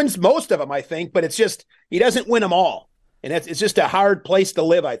 he wins most of them, I think, but it's just, he doesn't win them all. And it's just a hard place to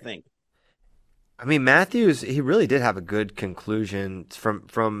live, I think. I mean, Matthews, he really did have a good conclusion.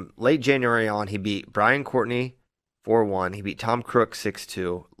 From late January on, he beat Brian Courtney 4-1. He beat Tom Crook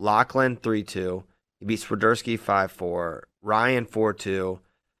 6-2. Lachlan 3-2. He beat Swiderski 5-4. Ryan 4-2.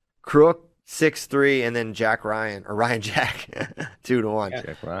 Crook 6-3. And then Ryan Jack 2-1. Yeah.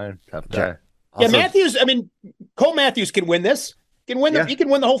 Jack Ryan, tough guy. Also, Matthews, Cole Matthews can win this. He can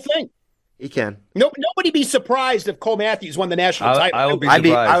win the whole thing. He can. Nobody be surprised if Cole Matthews won the national title. I would be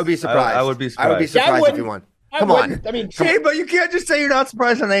surprised. I would be surprised. I would be surprised. I would be surprised if he won. Come on. Hey, but you can't just say you're not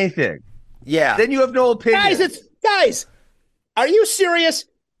surprised on anything. Yeah. Then you have no opinion. Guys, are you serious?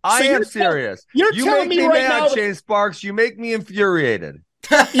 I am serious. You're telling me right now, Shane Sparks. You make me infuriated.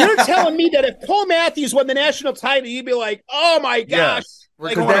 You're telling me that if Cole Matthews won the national title, you'd be like, "Oh my gosh." Yes.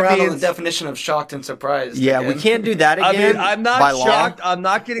 We're going around on the definition of shocked and surprised. Yeah, again. we can't do that again. I'm not shocked. I'm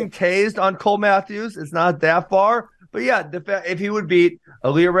not getting tased on Cole Matthews. It's not that far. But yeah, if he would beat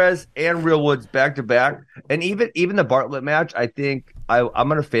Allairs and Real Woods back to back, and even the Bartlett match, I think I'm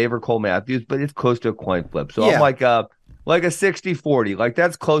going to favor Cole Matthews, but it's close to a coin flip. So I'm like a 60-40. Like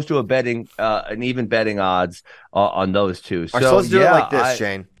that's close to an even betting odds on those two. So let's do it like this,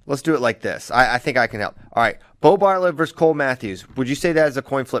 Shane. Let's do it like this. I think I can help. All right. Bo Bartlett versus Cole Matthews. Would you say that is a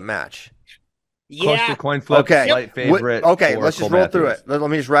coin flip match? Yeah. Close to coin flip. Okay. Slight favorite. Okay. Let's just roll through it. Let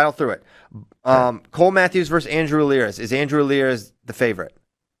me just rattle through it. Cole Matthews versus Andrew Allairs. Is Andrew Allairs the favorite?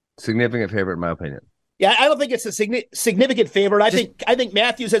 Significant favorite, in my opinion. Yeah, I don't think it's a significant favorite. I think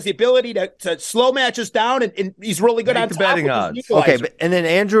Matthews has the ability to slow matches down, and he's really good on top betting odds. Okay, and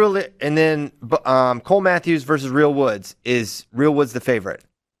then Cole Matthews versus Real Woods. Is Real Woods the favorite?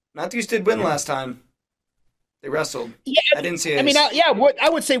 Matthews did win last time. They wrestled. Yeah, I didn't see it. I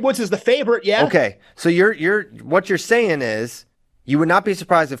would say Woods is the favorite. Yeah. Okay, so what you're saying is you would not be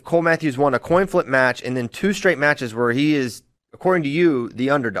surprised if Cole Matthews won a coin flip match and then 2 straight matches where he is, according to you,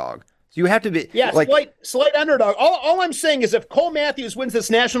 the underdog. So you have to be slight underdog. All I'm saying is if Cole Matthews wins this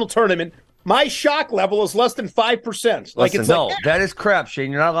national tournament, my shock level is less than 5%. That is crap,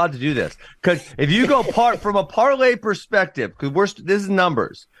 Shane. You're not allowed to do this because if you go from a parlay perspective, because this is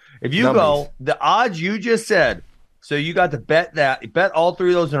numbers. If you go the odds you just said, so you got to bet all 3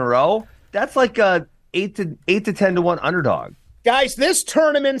 of those in a row. That's like a 8 to 10 to 1 underdog. Guys, this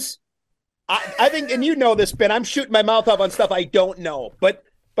tournament's I think, and you know this, Ben. I'm shooting my mouth off on stuff I don't know, but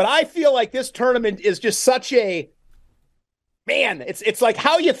I feel like this tournament is just such a man. It's like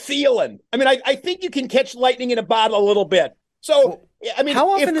how you feeling. I think you can catch lightning in a bottle a little bit. So how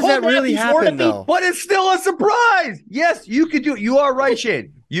often does that really happen though? But it's still a surprise. Yes, you could do it. You are right,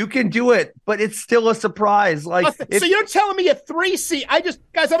 Shane. You can do it, but it's still a surprise. Like, so you're telling me a 3 seed?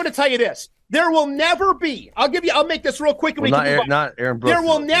 Guys, I'm going to tell you this. There will never be. I'll make this real quick. Not Aaron Brooks. There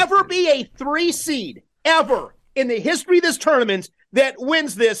will never be a 3 seed ever in the history of this tournament that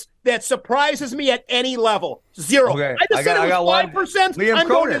wins this, that surprises me at any level. 0. Okay. I just said it was 5%. I'm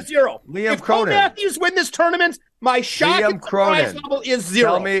going to 0. If Cole Matthews win this tournament, my shock and surprise level is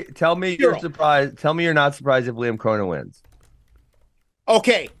 0. Tell me 0. You're surprised. Tell me you're not surprised if Liam Cronin wins.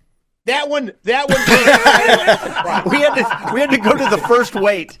 Okay. That one. we had to go to the first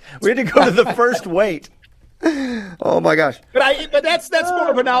weight. We had to go to the first weight. Oh my gosh! But that's more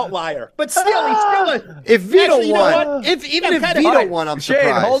of an outlier. But still, he's still if Vito won, if Vito won, I'm surprised.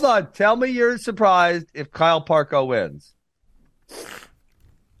 Shane, hold on. Tell me you're surprised if Kyle Parko wins.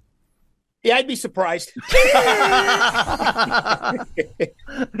 Yeah, I'd be surprised.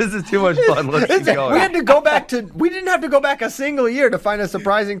 This is too much fun. Let's keep going. We didn't have to go back a single year to find a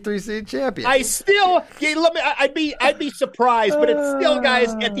surprising 3-seed champion. I'd be surprised, but it's still,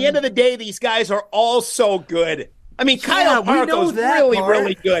 guys, at the end of the day, these guys are all so good. I mean, Kyle Parko's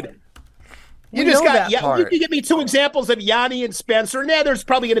really good. You can give me 2 examples of Yanni and Spencer. There's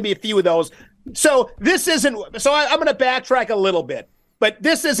probably going to be a few of those. So I'm going to backtrack a little bit. But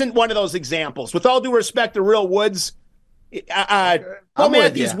this isn't one of those examples. With all due respect to Real Woods, Cole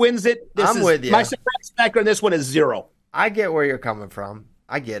Matthews wins it. I'm with you. My surprise factor on this one is 0. I get where you're coming from.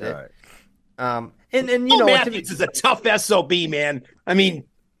 I get it. Right. And Cole Matthews is a tough SOB, man. I mean,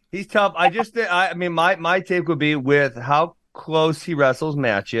 he's tough. My take would be with how close he wrestles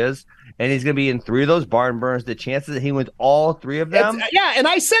matches, and he's going to be in 3 of those barn burns. The chances that he wins all 3 of them. And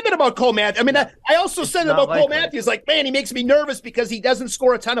I said that about Cole Matthews. I mean, I also said that about Cole Matthews. Like, man, he makes me nervous because he doesn't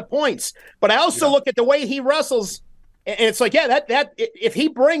score a ton of points. But I also look at the way he wrestles, and it's like, that if he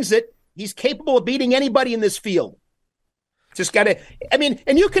brings it, he's capable of beating anybody in this field. Just got to. I mean,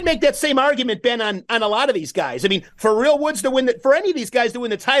 and you can make that same argument, Ben, on a lot of these guys. I mean, for Real Woods to win for any of these guys to win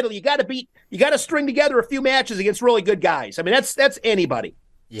the title, you got to string together a few matches against really good guys. I mean, that's anybody.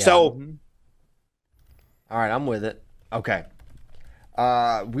 Yeah. So, all right, I'm with it. Okay.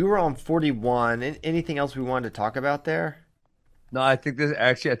 We were on 41. Anything else we wanted to talk about there? No, I think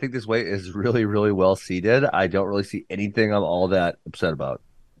this weight is really, really well seated. I don't really see anything I'm all that upset about.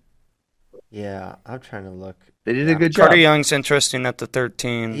 Yeah, I'm trying to look. They did a good job. Carter Young's interesting at the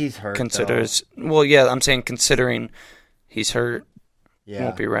 13. He's hurt. Well, yeah, I'm saying considering he's hurt, yeah,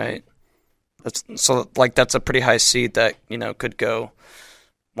 won't be right. That's a pretty high seed that could go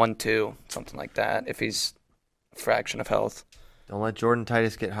 1-2, something like that, if he's a fraction of health. Don't let Jordan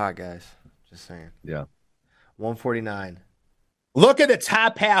Titus get hot, guys. Just saying. Yeah. 149. Look at the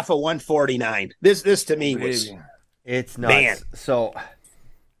top half of 149. This to me was it's nuts. Man. So,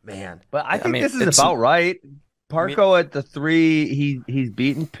 man. But I think this is about right. Parko at the 3, he's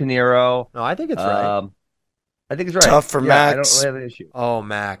beaten Pinheiro. No, I think it's right. I think it's right. Tough for Max. I don't really have an issue. Oh,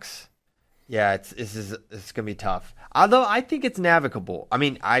 Max. Yeah, it's gonna be tough. Although I think it's navigable. I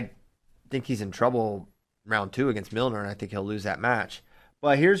mean, I think he's in trouble round 2 against Milner, and I think he'll lose that match.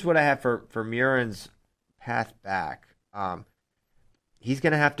 But here's what I have for Murin's path back. He's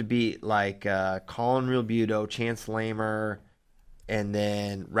gonna have to beat like Colin Real Budo, Chance Lamer, and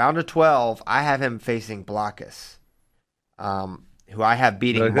then round of 12, I have him facing Blockus, who I have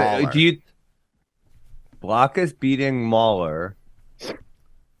beating Mahler. Blockus beating Mahler,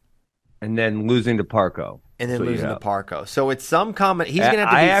 and then losing to Parko. And then losing to Parko. So it's some combination. He's going to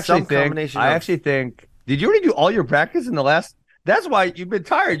have to beat some combination. I actually think. Did you already do all your brackets in the last? That's why you've been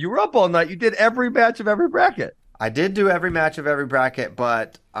tired. You were up all night. You did every match of every bracket. I did do every match of every bracket,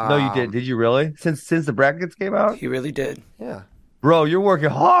 but no, you did. Did you really? Since the brackets came out, he really did. Yeah, bro, you're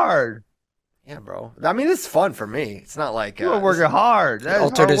working hard. Yeah, bro. I mean, it's fun for me. It's not like you're working hard. That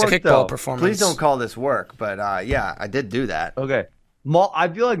altered his kickball performance. Please don't call this work, but yeah, I did do that. Okay. I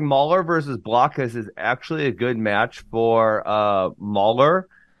feel like Mahler versus Blockus is actually a good match for Mahler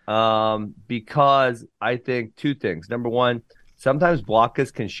because I think 2 things. Number one, sometimes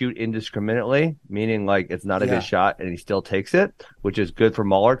Blockus can shoot indiscriminately, meaning like it's not a good shot and he still takes it, which is good for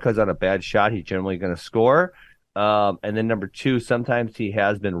Mahler because on a bad shot, he's generally going to score. And then number 2, sometimes he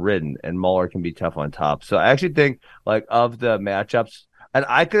has been ridden and Mahler can be tough on top. So I actually think like of the matchups, and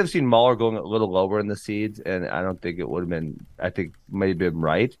I could have seen Mahler going a little lower in the seeds, and I don't think it would have been. I think maybe been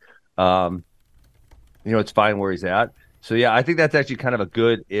right. It's fine where he's at. So yeah, I think that's actually kind of a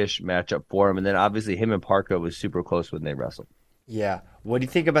good-ish matchup for him. And then obviously him and Parko was super close when they wrestled. Yeah. What do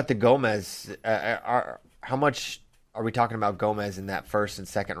you think about the Gomez? How much are we talking about Gomez in that first and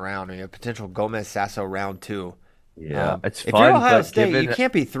second round? I mean, a potential Gomez Sasso round 2. Yeah, it's fun. If you're Ohio State, you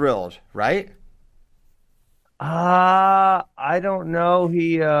can't be thrilled, right? I don't know.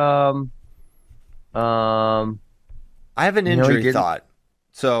 I have an injury he thought.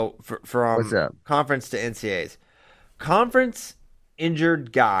 So from What's up? conference to NCAAs, conference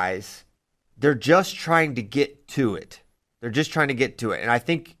injured guys, they're just trying to get to it. And I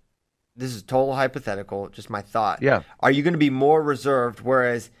think this is total hypothetical, just my thought. Yeah. Are you going to be more reserved?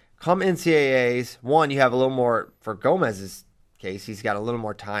 Whereas come NCAAs, one, you have a little more, for Gomez's case, he's got a little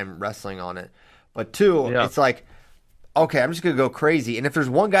more time wrestling on it. But two, it's like, okay, I'm just going to go crazy. And if there's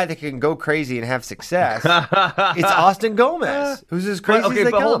one guy that can go crazy and have success, it's Austin Gomez, who's as crazy as they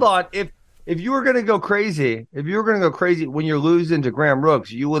but come. hold on. If you were going to go crazy, when you're losing to Graham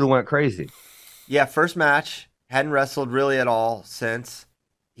Brooks, you would have went crazy. Yeah, first match, hadn't wrestled really at all since.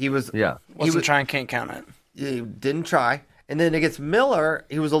 He was trying, can't count it. He didn't try. And then against Miller,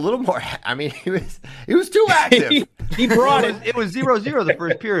 he was a little more. I mean, he was too active. he brought it. It was 0-0 the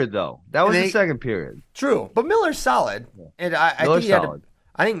first period, though. That was the second period. True, but Miller's solid, and I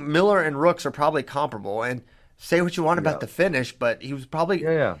think Miller and Rooks are probably comparable. And say what you want about the finish, but he was probably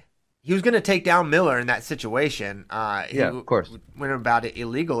he was going to take down Miller in that situation. Of course, went about it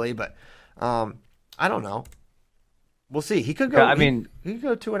illegally, but I don't know. We'll see. He could go. He could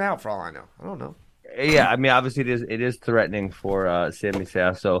go 2 and out for all I know. I don't know. Yeah, I mean, obviously it is threatening for Sammy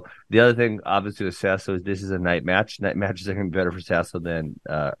Sasso. The other thing, obviously, with Sasso is this is a night match. Night matches are going to be better for Sasso than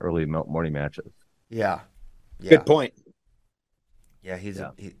early morning matches. Yeah. Good point. Yeah, he's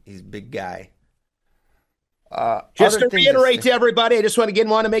a big guy. Just to reiterate to everybody, I just want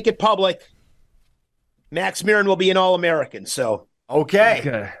to make it public. Max Mirren will be an All-American. So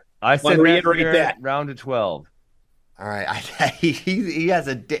okay. I said reiterate that round of 12. All right, he has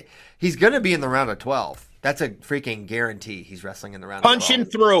he's going to be in the round of 12. That's a freaking guarantee. He's wrestling in the round of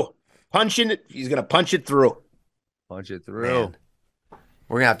 12. He's going to punch it through. Man.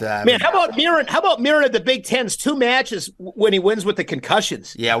 We're going to have Man, how about Mirren at the Big Ten's 2 matches when he wins with the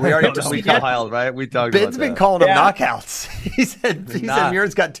concussions? Yeah, we already compiled, right? We talked Ben's about been calling them knockouts. He said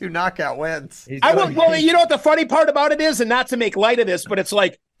Mirren's got 2 knockout wins. Well, you know what the funny part about it is, and not to make light of this, but it's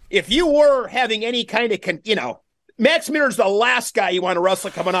like if you were having any kind of Max Mirren's the last guy you want to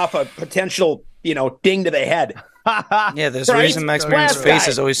wrestle coming off a potential, ding to the head. Yeah, there's a reason Max Mirren's face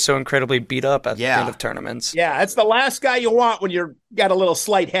is always so incredibly beat up at the end of tournaments. Yeah, it's the last guy you want when you're got a little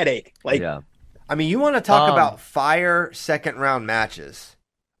slight headache. I mean, you want to talk about fire second round matches.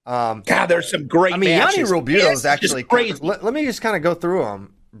 God, there's some great matches. Yanni Robuto is actually crazy. Let me just kind of go through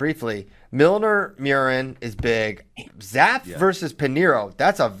them briefly. Milner Mirren is big. Zap versus Pinheiro.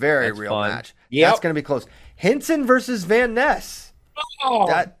 That's a very real match. That's going to be close. Henson versus Van Ness.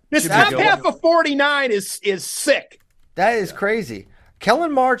 Oh, this top half of 49 is sick. That is crazy.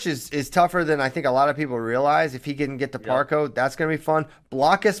 Kellen March is tougher than I think a lot of people realize. If he can get to Parco, that's going to be fun.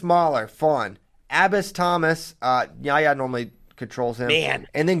 Blockus Mahler, fun. Abbas Thomas, Yaya normally controls him. Man.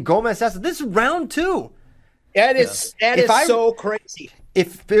 And then Gomez Sasso. This is round 2. That is so crazy.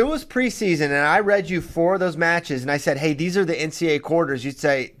 If it was preseason and I read you 4 of those matches and I said, hey, these are the NCAA quarters, you'd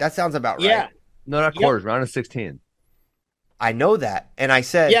say, that sounds about right. Yeah. No, not quarters, round of 16. I know that. And I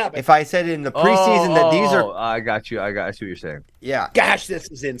said, if I said in the preseason that these are. I got you. I see what you're saying. Yeah. Gosh, this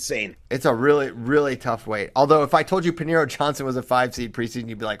is insane. It's a really, really tough weight. Although if I told you Pinheiro Johnson was a 5 seed preseason,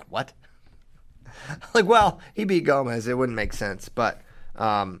 you'd be like, what? Well, he beat Gomez. It wouldn't make sense. But,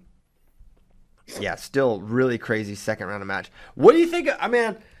 still really crazy second round of match. What do you think?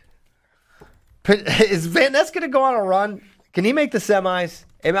 Is Van Ness going to go on a run? Can he make the semis?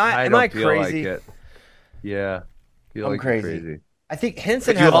 Am I crazy? Like it. Yeah. I'm crazy. I think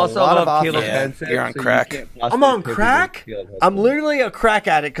Henson has a lot of offense. You're on crack. I'm on crack? I'm literally a crack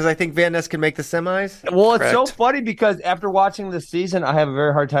at it because I think Van Ness can make the semis. Well, it's so funny because after watching the season, I have a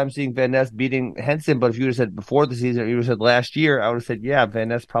very hard time seeing Van Ness beating Henson. But if you would have said before the season, or you would have said last year, I would have said, yeah, Van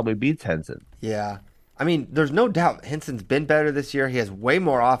Ness probably beats Henson. Yeah. I mean, there's no doubt Henson's been better this year. He has way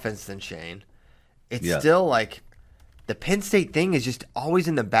more offense than Shane. It's still like the Penn State thing is just always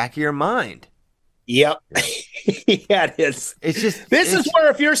in the back of your mind. Yep. Yeah, it is. It's just this is where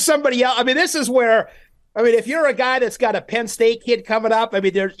if you're somebody else, if you're a guy that's got a Penn State kid coming up,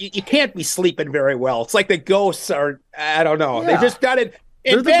 you can't be sleeping very well. It's like the ghosts are, I don't know. Yeah. They just done it.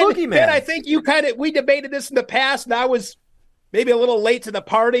 And They're the boogeyman. Ben, I think we debated this in the past, and I was maybe a little late to the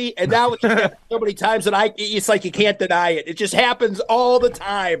party, and now it's just so many times that it's like you can't deny it. It just happens all the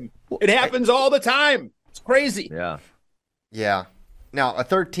time. It happens all the time. It's crazy. Yeah. Yeah. Now, a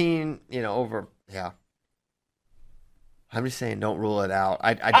 13, over, yeah. I'm just saying, don't rule it out.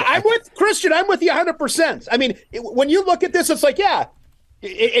 I'm with Christian. I'm with you 100%. I mean, when you look at this, it's like, yeah,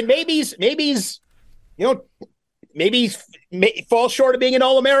 and maybe he's maybe he falls short of being an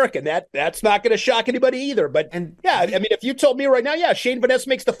All-American. That's not going to shock anybody either. But if you told me right now, Shane Van Ness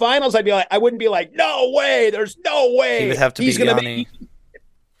makes the finals, I wouldn't be like, no way. There's no way. He would have to he's beat going to Yanni.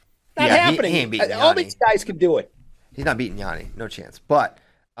 Not happening. He ain't beating All Yanni. these guys can do it. He's not beating Yanni. No chance. But,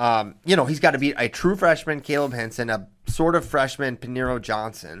 he's got to beat a true freshman, Caleb Henson, a sort of freshman, Pinheiro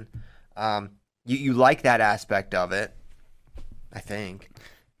Johnson. You like that aspect of it, I think.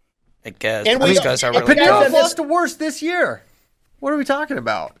 I guess. And These guys are really Pinheiro good. lost to worst this year. What are we talking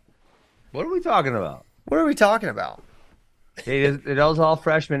about? What are we talking about? What are we talking about? It was all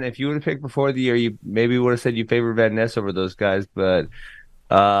freshmen. If you would have picked before the year, you maybe would have said you favored Van Ness over those guys. But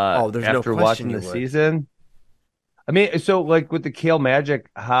there's no after question watching you the would. season, I mean, so like with the Kale Magic,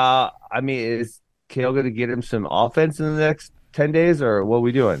 is Kale going to get him some offense in the next 10 days, or what are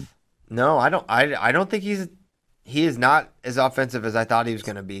we doing? No, I don't. I don't think he is not as offensive as I thought he was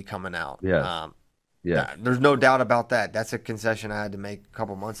going to be coming out. Yeah. There's no doubt about that. That's a concession I had to make a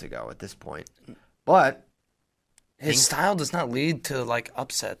couple months ago at this point. But his style does not lead to like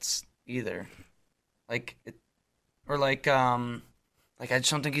upsets either. I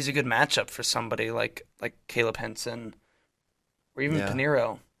just don't think he's a good matchup for somebody like Caleb Henson or even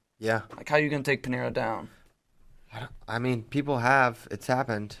Pinheiro. Yeah. Like, how are you going to take Pinheiro down? I mean, people have. It's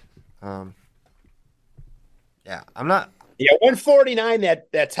happened. I'm not. Yeah, 149,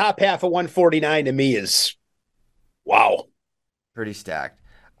 that top half of 149 to me is, wow. Pretty stacked.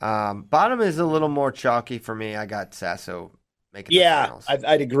 Bottom is a little more chalky for me. I got Sasso making the finals.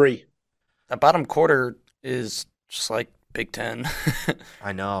 I'd agree. That bottom quarter is just like Big Ten.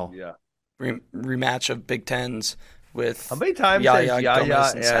 I know. Yeah. Rematch of Big Tens with How many times Yaya, has Yaya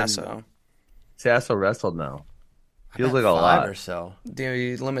Gomez, and and Sasso. Sasso wrestled now? Feels like a 5 lot. or so.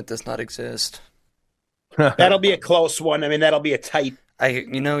 The limit does not exist. That'll be a close one. I mean, that'll be a tight.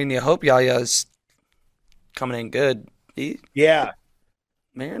 And you hope Yaya's coming in good. Yeah.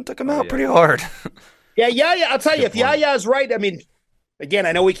 Man took him out pretty hard. Yeah, Yaya, I'll tell you, if Good point. Yaya's right, I mean, again,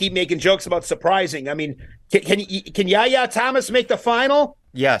 I know we keep making jokes about surprising. I mean, can Yaya Thomas make the final?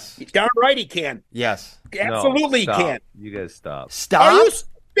 Yes. Darn right he can. Yes. Absolutely No, he stop. can. You guys stop. Stop. Are you,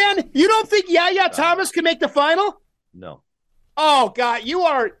 Ben, you don't think Yaya Thomas can make the final? No. Oh, God, you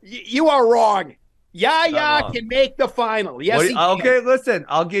are wrong. Yaya Not wrong. can make the final. Yes, he can. Okay, listen.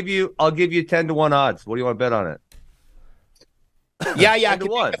 I'll give you 10-1 odds. What do you want to bet on it? Yaya 10 to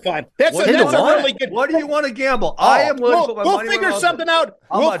can 1. make the final. That's What a do you want? really good. What do you want to gamble? I am willing to put my We'll money where figure my mouth something is. out.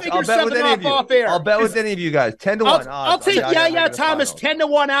 How We'll much? figure I'll bet with something any out of you. off air. I'll bet with any of you guys. 10-1 odds. I'll take on Yaya making the Thomas finals.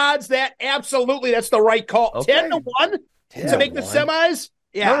 10-1 odds. That absolutely, that's the right call. Okay. 10-1 to make the semis.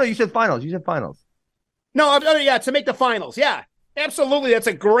 Yeah. No, you said finals. You said finals. No, to make the finals. Yeah, absolutely. That's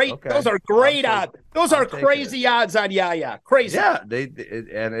a great. Okay. Those are great I'll odds. Those are taking crazy odds on Yaya. Crazy. Yeah,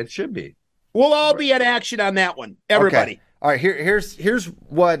 and it should be. We'll all be at action on that one. Everybody. Okay. All right, here's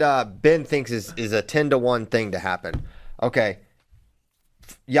what Ben thinks is a 10-1 thing to happen. Okay.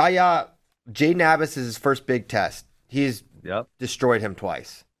 Yaya, Jaden Abbas is his first big test. He's destroyed him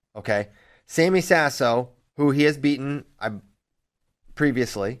twice. Okay. Sammy Sasso, who he has beaten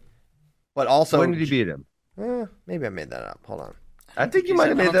previously, but also When did he beat him? maybe I made that up. Hold on. I think you might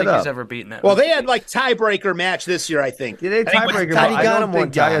have I made don't that think up. he's ever beaten it. Well, they had like tiebreaker match this year, I think. Yeah, they tiebreaker. thought he I got don't him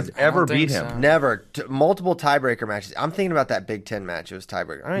one think Yaya's time. ever I don't beat think him. so. Never. Multiple tiebreaker matches. I'm thinking about that Big Ten match. It was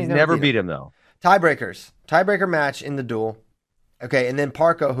tiebreaker. I don't He's even never beat him though. Tiebreakers. Tiebreaker match in the duel. Okay, and then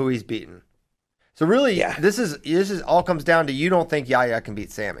Parco, who he's beaten. So really, this is all comes down to you don't think Yaya can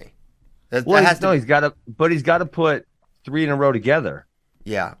beat Sammy. He's got to put 3 in a row together.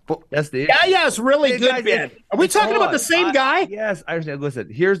 Yeah, but That's the issue. Yaya's really Hey, good, guys, Ben. Are we talking hold about on. the same guy? Yes, I understand.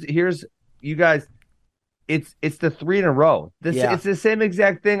 Listen, here's you guys. It's the 3 in a row. It's the same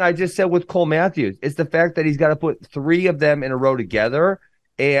exact thing I just said with Cole Matthews. It's the fact that he's got to put 3 of them in a row together,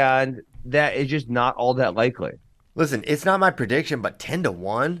 and that is just not all that likely. listen, it's not my prediction, but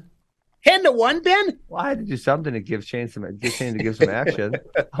 10-1. 10-1, Ben. Well, I had to do something to give Shane some action.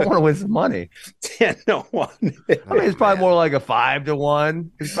 I want to win some money. 10-1. I mean, it's probably more like a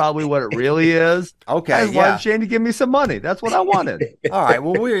 5-1. It's probably what it really is. Okay, I just wanted Shane to give me some money. That's what I wanted. All right,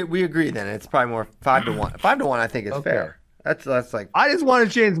 well we agree then. It's probably more 5-1. 5-1, I think is fair. That's like I just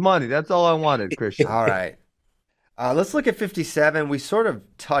wanted Shane's money. That's all I wanted, Christian. all right. Let's look at 57. We sort of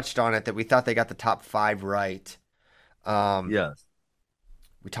touched on it that we thought they got the top 5 right. Yes.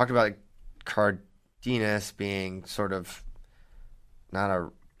 We talked about Cardenas being sort of not a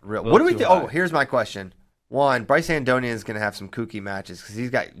real. What do we think? Oh, here's my question. 1, Bryce Andonian is going to have some kooky matches because he's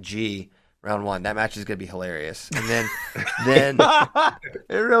got G round 1. That match is going to be hilarious. And then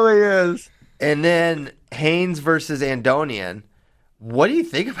It really is. and then Haynes versus Andonian. What do you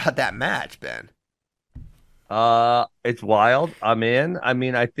think about that match, Ben? It's wild. I'm in. I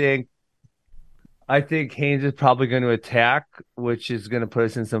mean, I think Haynes is probably going to attack, which is going to put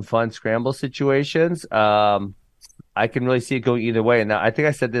us in some fun scramble situations. I can really see it going either way. And now, I think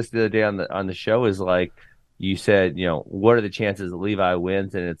I said this the other day on the show is like you said, what are the chances that Levi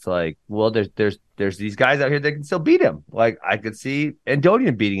wins? And it's like, well, there's these guys out here that can still beat him. Like I could see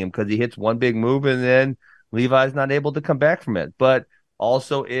Andonian beating him because he hits one big move and then Levi's not able to come back from it. But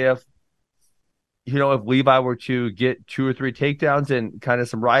also if Levi were to get 2 or 3 takedowns and kind of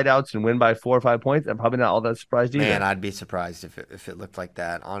some ride outs and win by 4 or 5 points, I'm probably not all that surprised either. Man, I'd be surprised if it looked like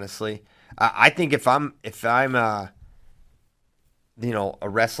that, honestly. I think if I'm the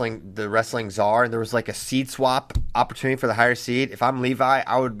wrestling czar, and there was like a seed swap opportunity for the higher seed, if I'm Levi,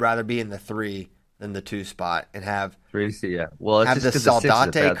 I would rather be in the 3 than the 2 spot and have 3 seed. Yeah, well, it's have just the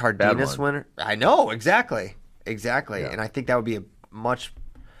Saldate Cardenas winner. I know exactly, yeah. And I think that would be a much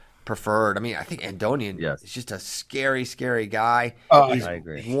preferred. I mean, I think Andonian is just a scary, scary guy. I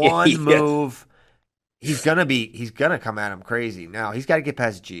agree. One move, he's gonna come at him crazy. Now he's got to get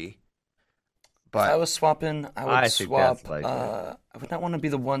past G. But if I was swapping, I would swap. I would not want to be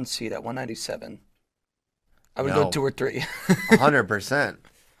the 1 seed at 197. I would go 2 or 3. 100%. 100%.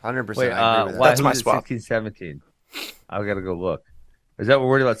 I agree with that. That's my swap. 16, 17. I've got to go look. Is that what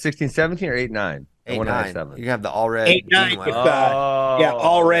we're worried about? 16, 17 or 8, 9? 8, 9. You have the all red. 8, 9 with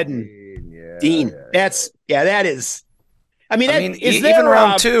all red and Dean. Yeah. That is. I mean, is even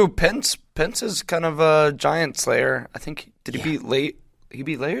round 2, Pence is kind of a giant slayer. I think he beat late. He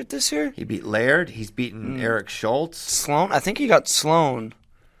beat Laird this year? He beat Laird. He's beaten Eric Schultz. Sloan? I think he got Sloan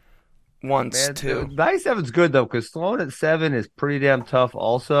once, too. 97's good, though, because Sloan at 7 is pretty damn tough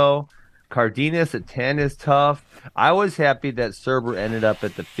also. Cardenas at 10 is tough. I was happy that Cerber ended up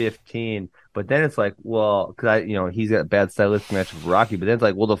at the 15, but then it's like, well, because he's got a bad stylistic match with Rocky, but then it's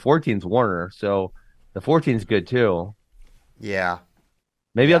like, well, the 14's Warner, so the 14's good, too. Yeah.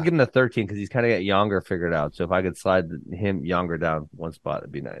 Maybe I'll give him the 13 because he's kind of got Younger figured out. So if I could slide him Younger down 1 spot,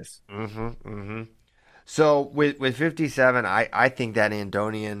 it'd be nice. So with 57, I think that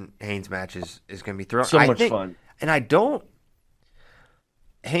Andonian Haynes match is going to be thrown. So much fun. And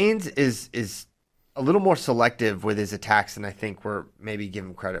Haynes is a little more selective with his attacks than I think we're maybe give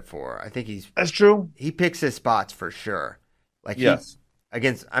him credit for. I think that's true. He picks his spots for sure. Like and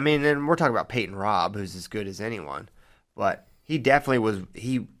we're talking about Peyton Robb, who's as good as anyone, but he definitely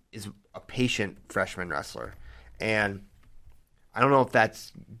he is a patient freshman wrestler. And I don't know if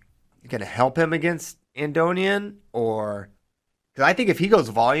that's going to help him against Andonian or – because I think if he goes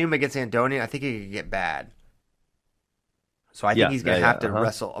volume against Andonian, I think he could get bad. So I think he's going to have to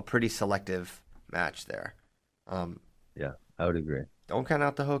wrestle a pretty selective match there. Yeah, I would agree. Don't count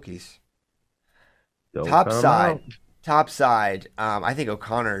out the Hokies. Top side, I think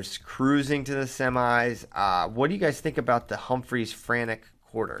O'Connor's cruising to the semis. What do you guys think about the Humphreys Franek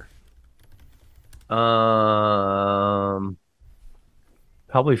quarter?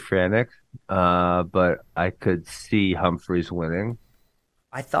 Probably Franek, but I could see Humphreys winning.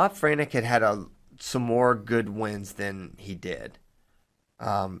 I thought Franek had some more good wins than he did.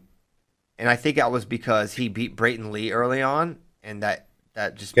 And I think that was because he beat Brayton Lee early on, and that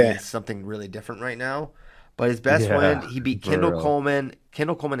just means something really different right now. But his best win, he beat Kendall Coleman.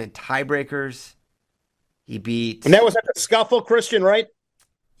 Kendall Coleman in tiebreakers. He beat... And that was at the Scuffle, Christian, right?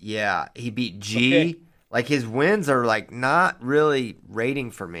 Yeah, he beat G. Okay. Like, his wins are, like, not really rating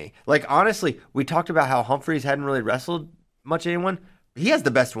for me. Like, honestly, we talked about how Humphreys hadn't really wrestled much anyone. He has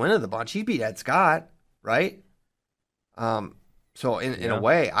the best win of the bunch. He beat Ed Scott, right? So, in a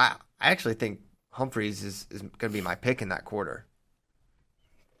way, I actually think Humphreys is going to be my pick in that quarter.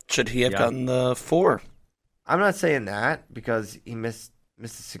 Should he have gotten the 4? I'm not saying that because he missed a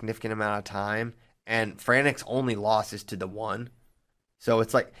significant amount of time, and Franek's only loss is to the 1. So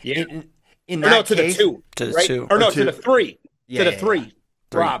it's like in that to case, the 2, to the right? 2, or no, to the 3, to the 3.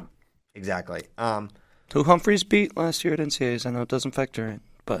 Rob, exactly. Who Humphreys beat last year at NCAAs? I know it doesn't factor in,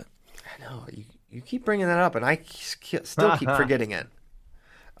 but I know you keep bringing that up, and I still keep forgetting it.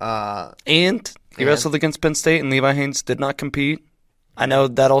 And he wrestled against Penn State, and Levi Haynes did not compete. I know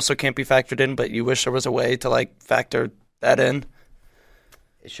that also can't be factored in, but you wish there was a way to factor that in.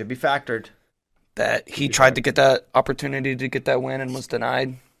 It should be factored. That he tried to get that opportunity to get that win and was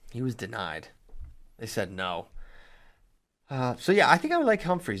denied. He was denied. They said no. So yeah, I think I would like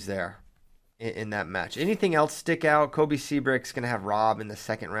Humphreys there in that match. Anything else stick out? Kobe Seabrick's going to have Rob in the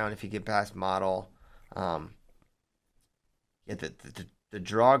second round if he get past Model. The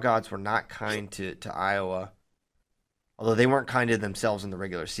draw gods were not kind to Iowa. Although they weren't kind to themselves in the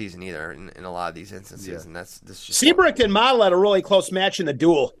regular season either in a lot of these instances. Yeah. And this just Seabrick and Model had a really close match in the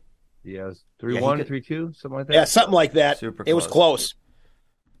duel. Yes, 3-1, 3-2, something like that. Yeah, something like that. Super It was close.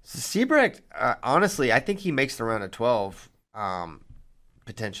 Seabrecht, honestly, I think he makes the round of 12,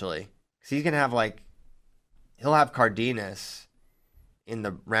 potentially. Because he's going to have, he'll have Cardenas in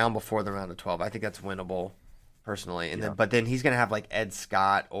the round before the round of 12. I think that's winnable, personally. But then he's going to have, Ed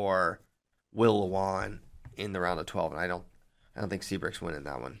Scott or Will Lewan in the round of 12, and I don't think Seabrecht's winning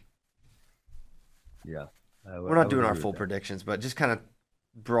that one. Yeah. We're not doing our full predictions, but just kind of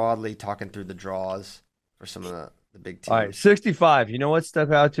broadly talking through the draws for some of the big teams. All right, 65. You know what stuck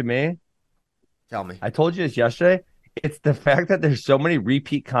out to me? Tell me. I told you this yesterday. It's the fact that there's so many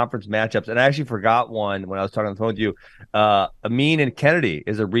repeat conference matchups, and I actually forgot one when I was talking on the phone with you. Amin and Kennedy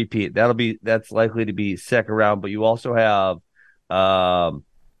is a repeat. That's likely to be second round, but you also have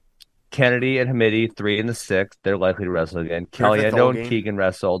Kennedy and Hamidi, 3 and the 6. They're likely to wrestle again. Caliendo and Keegan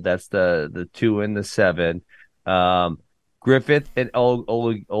wrestled. That's the 2 and the 7. Griffith and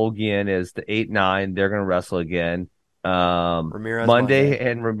Olgian is the 8-9. They're going to wrestle again. Ramirez Monday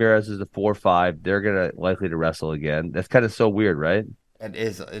and Ramirez is the 4-5. They're going to likely to wrestle again. That's kind of so weird, right? It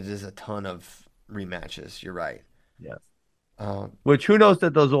is a ton of rematches. You're right. Yes. Which who knows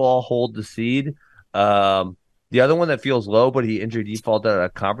that those will all hold the seed. The other one that feels low, but he injury defaulted at a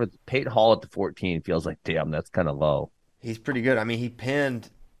conference. Peyton Hall at the 14 feels like, damn, that's kind of low. He's pretty good. I mean, he pinned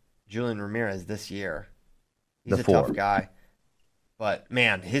Julian Ramirez this year. He's a 4. tough guy. But,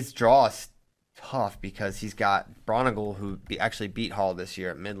 man, his draw is tough because he's got Bronigal, who actually beat Hall this year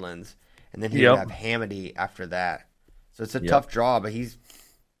at Midlands, and then he would have Hamidi after that. So it's a tough draw, but he's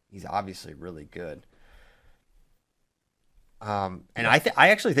obviously really good. And I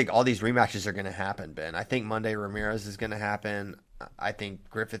actually think all these rematches are going to happen, Ben. I think Monday Ramirez is going to happen. I think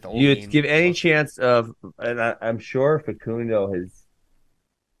Griffith. You give any chance of, and I'm sure Facundo has.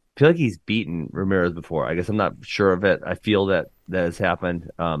 I feel like he's beaten Ramirez before. I guess I'm not sure of it. I feel that has happened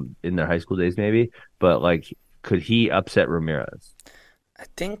in their high school days, maybe. But could he upset Ramirez? I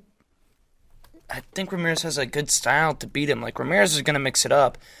think Ramirez has a good style to beat him. Ramirez is going to mix it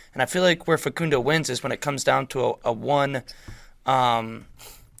up, and I feel like where Facundo wins is when it comes down to a one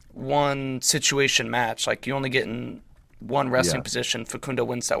situation match. You only get in one wrestling position. Facundo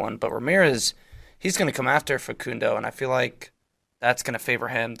wins that one, but Ramirez, he's going to come after Facundo, and I feel like that's going to favor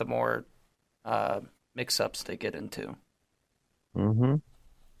him the more mix-ups they get into. Mm-hmm.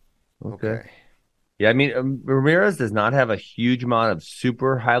 Okay. Yeah, I mean, Ramirez does not have a huge amount of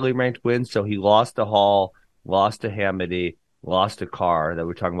super highly ranked wins, so he lost to Hall, lost to Hamidi, lost to Carr that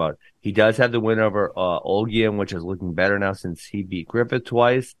we're talking about. He does have the win over Olgian, which is looking better now since he beat Griffith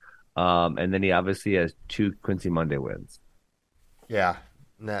twice. And then he obviously has 2 Quincy Monday wins. Yeah,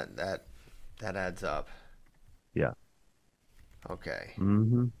 that adds up. Yeah. Okay.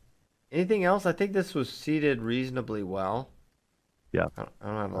 Mm-hmm. Anything else? I think this was seeded reasonably well. Yeah. I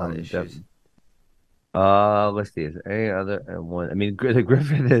don't have a lot of issues. Let's see. Is there any other one? I mean, the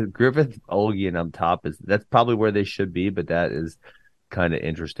Griffith Olgian on top that's probably where they should be, but that is kind of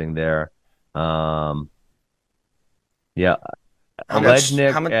interesting there. Yeah. How much do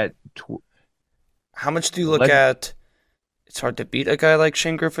you look at? It's hard to beat a guy like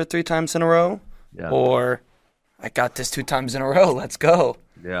Shane Griffith 3 times in a row, or I got this 2 times in a row. Let's go.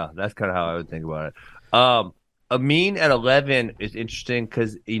 Yeah, that's kind of how I would think about it. Amin at 11 is interesting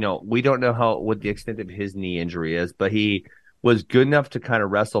because, we don't know what the extent of his knee injury is, but he was good enough to kind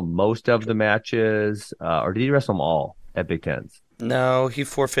of wrestle most of the matches, or did he wrestle them all at Big Tens? No, he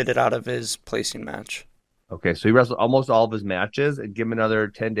forfeited out of his placing match. Okay, so he wrestled almost all of his matches, and give him another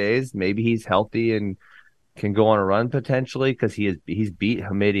 10 days. Maybe he's healthy and can go on a run potentially because he's beat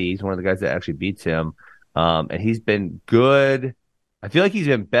Hamidi. He's one of the guys that actually beats him, and he's been good. I feel like he's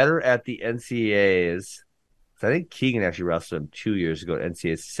been better at the NCAAs. I think Keegan actually wrestled him 2 years ago at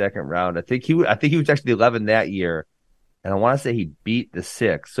NCAA's second round. I think he was actually the 11 that year, and I want to say he beat the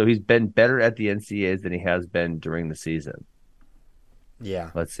 6. So he's been better at the NCAAs than he has been during the season.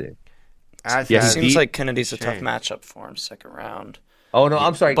 Yeah. Let's see. It seems like Kennedy's a tough matchup for him, second round. Oh, no,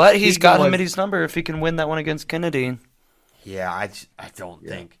 I'm sorry. But he's got Hamidi's number if he can win that one against Kennedy. Yeah, I don't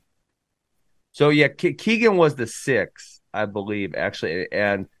think. So, yeah, Keegan was the 6, I believe, actually,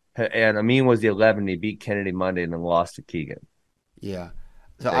 and Amin was the 11. He beat Kennedy Monday and then lost to Keegan. Yeah.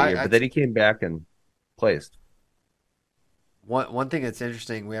 So but then he came back and placed. One thing that's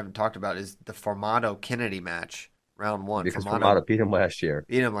interesting we haven't talked about is the Formato Kennedy match, round 1. Because Formato beat him last year.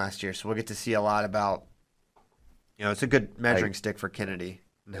 So we'll get to see a lot about, it's a good measuring stick for Kennedy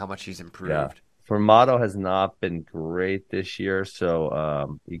and how much he's improved. Yeah. Formato has not been great this year,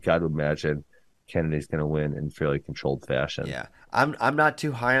 so you got to imagine Kennedy's going to win in fairly controlled fashion. Yeah. I'm not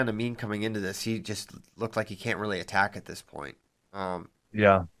too high on Amin coming into this. He just looked like he can't really attack at this point.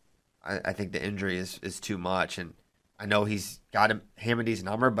 Yeah. I think the injury is too much, and I know he's got Hamidy's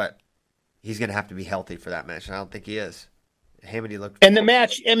number, but he's going to have to be healthy for that match, and I don't think he is. Hamity looked. And the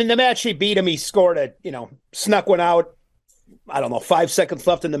match he beat him, he scored snuck one out. I don't know, 5 seconds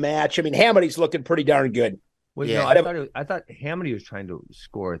left in the match. I mean, Hamidy's looking pretty darn good. Well, yeah, I thought Hamity was trying to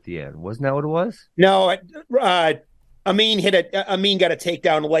score at the end. Wasn't that what it was? No, Amin got a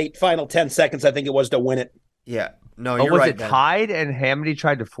takedown late, final 10 seconds, I think it was, to win it. Yeah. No, you're right. Was it tied and Hamity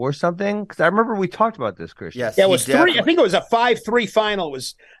tried to force something? Because I remember we talked about this, Christian. Yes. Yeah, it was 3. I think it was a 5-3 final. It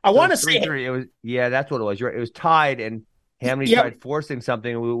was. I want to say 3-3. It was. Yeah, that's what it was. You're right. It was tied, and Hamity tried forcing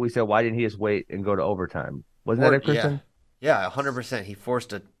something. And we said, why didn't he just wait and go to overtime? Wasn't that it, Christian? Yeah, 100%. He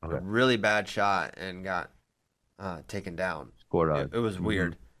forced a really bad shot and got taken down. Scored on. It was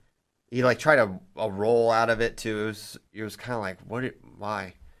weird. He tried a roll out of it too. It was kind of like,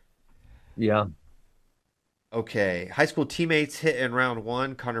 why? Yeah. Okay. High school teammates hit in round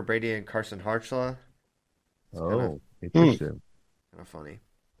 1, Connor Brady and Carson Hartzler. Interesting. Kind of funny.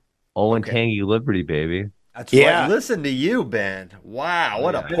 Owen Tangy Liberty, baby. That's right. Listen to you, Ben. Wow,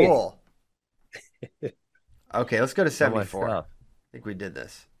 what a pull. Okay, let's go to 74. I think we did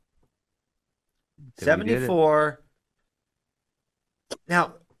this. 74.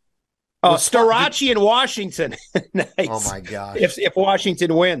 Now. Starachi in Washington. Nice. Oh, my gosh. If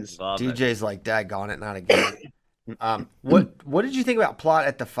Washington wins. DJ's like, daggone it, not again. What did you think about Plot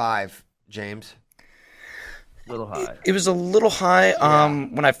at the 5, James? A little high. It was a little high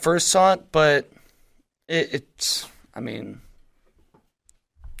when I first saw it, but it's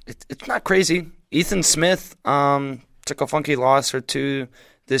not crazy. Ethan Smith took a funky loss or two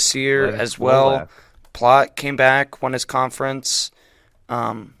this year as well. Plot came back, won his conference.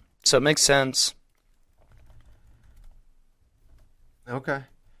 So it makes sense. Okay.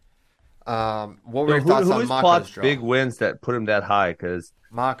 What were your thoughts on Mako's draw? Big wins that put him that high? Because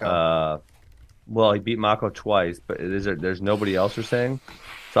Mako. He beat Mako twice, but there's nobody else you're saying?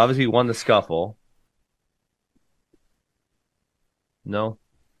 So obviously he won the scuffle. No?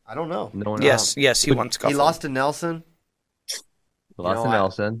 I don't know. No one yes, he won scuffle. He lost to Nelson.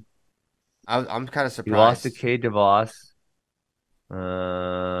 Nelson. I'm kind of surprised. He lost to Cade DeVos.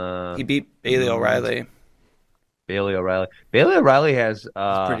 He beat Bailey O'Reilly. Bailey O'Reilly has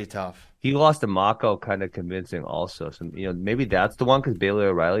it's pretty tough. He lost to Mako kind of convincing also. So maybe that's the one, because Bailey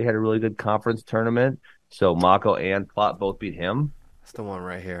O'Reilly had a really good conference tournament. So Mako and Plot both beat him. That's the one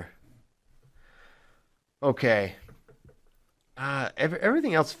right here. Okay.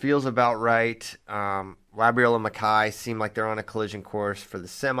 Everything else feels about right. Labriel and Mackay seem like they're on a collision course for the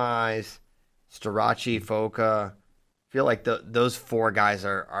semis. Starachi, Foca. Feel like those 4 guys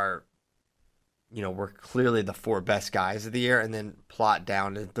are were clearly the 4 best guys of the year, and then Plot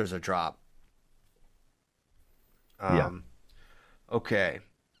down and there's a drop. Okay.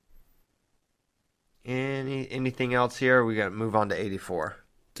 Anything else here? We got to move on to 84.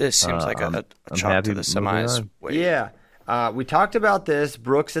 This seems like a chop to the semis. Yeah. We talked about this.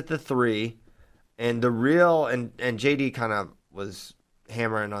 Brooks at the 3, and the real and JD kind of was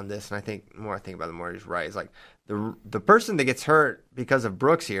hammering on this, and I think the more I think about it, the more he's right. It's like the person that gets hurt because of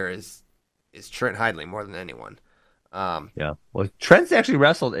Brooks here is Trent Hidley more than anyone. Yeah. Well, Trent's actually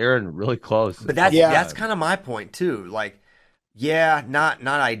wrestled Aaron really close. But that's kind of my point too. Like, not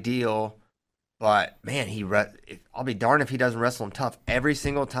ideal, but man, I'll be darned if he doesn't wrestle him tough every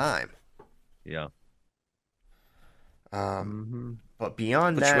single time. Yeah. But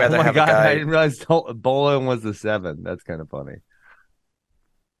beyond that, oh my God, I didn't realize Bolin was the 7. That's kind of funny.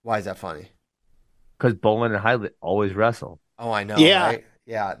 Why is that funny? Because Bolin and Hidley always wrestle. Oh, I know. Yeah, right?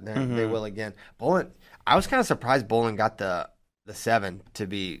 Yeah, they will again. Bolin, I was kind of surprised Bolin got the 7. To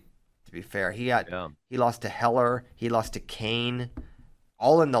be fair, he lost to Heller, he lost to Kane,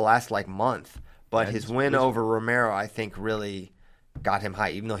 all in the last month. But his win over Romero, I think, really got him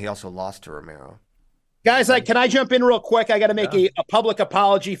high, even though he also lost to Romero. Guys, can I jump in real quick? I got to make a public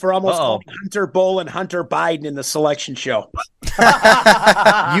apology for almost calling Hunter Bolin Hunter Biden in the selection show.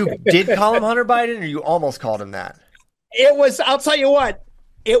 You did call him Hunter Biden, or you almost called him that? It was. I'll tell you what.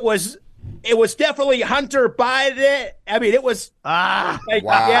 It was definitely Hunter Biden. I mean, it was. Wow.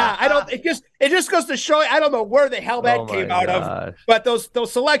 Yeah, I don't. It just goes to show. I don't know where the hell that came out of. But those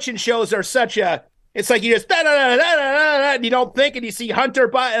selection shows are such a. It's like you just and you don't think, and you see Hunter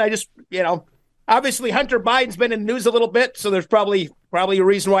Biden. I just Obviously, Hunter Biden's been in the news a little bit, so there's probably a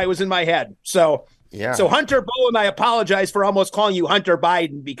reason why it was in my head. So, So Hunter Bolin, I apologize for almost calling you Hunter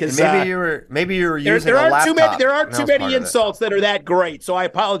Biden because maybe you were using a laptop. There aren't too many insults that are that great. So I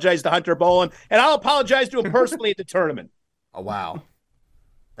apologize to Hunter Bolin, and I'll apologize to him personally at the tournament. Oh wow,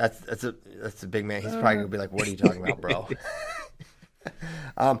 that's a big man. He's probably gonna be like, "What are you talking about, bro?"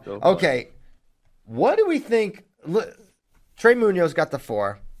 Okay, what do we think? Trey Munoz got the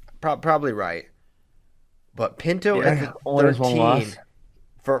 4, probably right. But Pinto at the 13.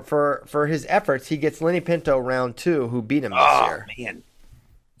 For his efforts, he gets Lenny Pinto round 2, who beat him this year. Man.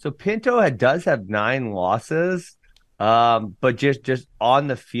 So Pinto does have 9 losses, but just on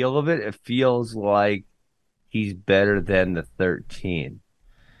the feel of it feels like he's better than the 13.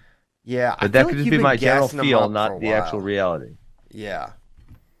 Yeah, but that could just be my general feel, not the actual reality. Yeah.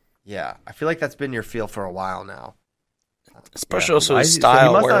 I feel like that's been your feel for a while now. Especially also his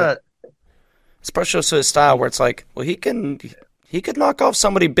style, especially also his style, where it's like, well, he could knock off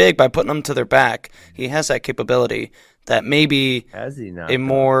somebody big by putting them to their back. He has that capability that maybe a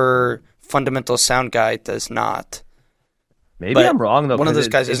more fundamental sound guy does not. Maybe I'm wrong, though. One of those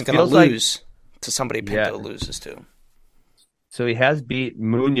guys isn't going to lose to somebody Pinto loses to. So he has beat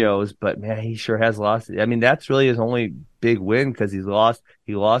Munoz, but man, he sure has lost. I mean, that's really his only big win because he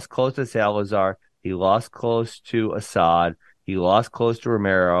lost close to Salazar. He lost close to Assad. He lost close to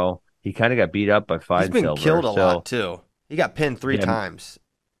Romero. He kind of got beat up by Feinsilver. He's been killed a lot, too. He got pinned 3 times.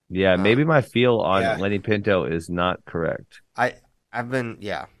 Yeah, maybe my feel on Lenny Pinto is not correct. I've been,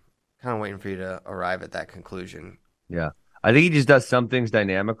 kind of waiting for you to arrive at that conclusion. Yeah. I think he just does some things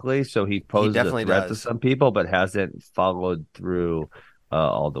dynamically, so he poses a threat to some people, but hasn't followed through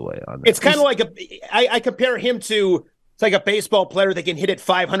all the way on that. It's kind of like I compare him to, it's like a baseball player that can hit it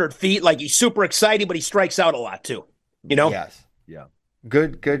 500 feet. Like, he's super exciting, but he strikes out a lot too. You know? Yes. Yeah.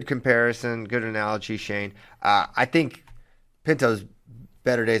 Good comparison. Good analogy, Shane. I think Pinto's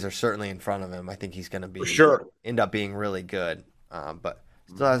better days are certainly in front of him. I think he's going to end up being really good, but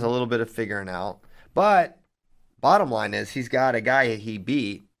still has a little bit of figuring out. But bottom line is he's got a guy he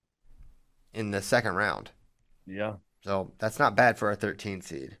beat in the second round. Yeah. So that's not bad for a 13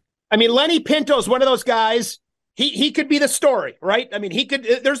 seed. I mean, Lenny Pinto's one of those guys. He could be the story, right? I mean, he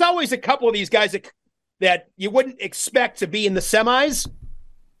could. There's always a couple of these guys that you wouldn't expect to be in the semis,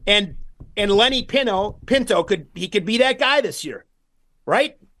 and Lenny Pinto could be that guy this year,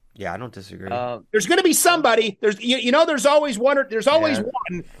 right? Yeah, I don't disagree. There's going to be somebody. There's there's always one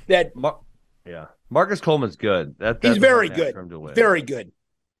one that. Marcus Coleman's good. He's very good. Very good.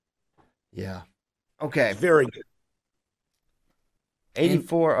 Yeah. Okay. Very good.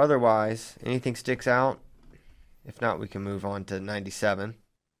 84 otherwise. Anything sticks out? If not, we can move on to 97.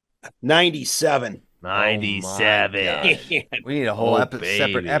 97. 97. We need a whole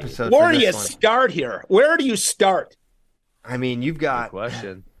separate episode. Where do you start here? Where do you start? I mean, you've got. Good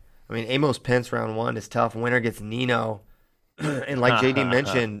question. I mean, Amos Pence round 1 is tough. Winner gets Nino. And like JD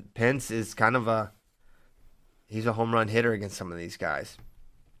mentioned, Pence is kind of he's a home run hitter against some of these guys.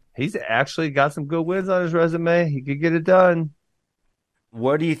 He's actually got some good wins on his resume. He could get it done.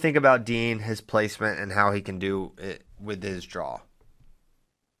 What do you think about Dean, his placement, and how he can do it with his draw?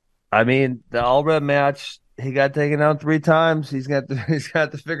 I mean, the all-red match, he got taken out 3 times. He's got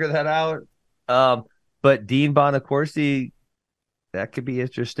to figure that out. But Dean Bonacorsi, that could be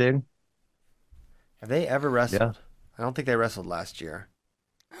interesting. Have they ever wrestled? Yeah. I don't think they wrestled last year.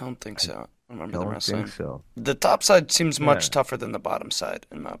 I don't think so. I remember don't them wrestling. think so. The top side seems much tougher than the bottom side,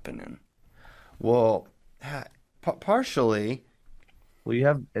 in my opinion. Well, partially. Well, you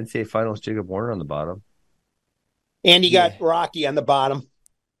have NCAA Finals Jacob Warner on the bottom. And you got Rocky on the bottom.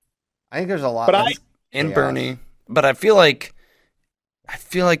 I think there's a lot. And Bernie. But I feel like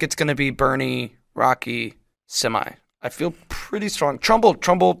it's going to be Bernie, Rocky, semi. I feel pretty strong.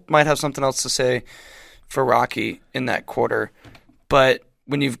 Trumbull might have something else to say for Rocky in that quarter. But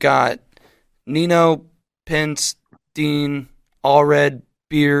when you've got Nino, Pence, Dean, Allred,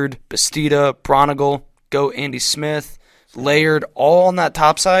 Beard, Bastida, Bronigal, go Andy Smith, Layered, all on that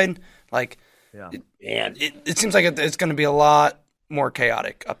top side, like, it seems like it's going to be a lot more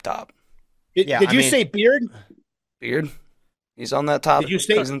chaotic up top. Did you say Beard? Beard? He's on that top. Did you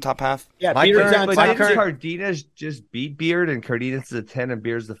say he's in the top half? Yeah, Beard's on top. Didn't Cardenas just beat Beard, and Cardenas is a 10 and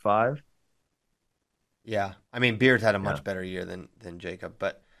Beard's the 5? Yeah, I mean Beard had a much better year than Jacob,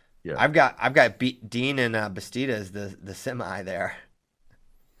 but I've got Dean and Bastida as the semi there.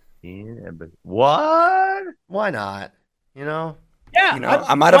 What? Why not? You know? Yeah,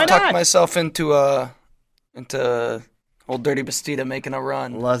 I might have talked myself into old Dirty Bastida making a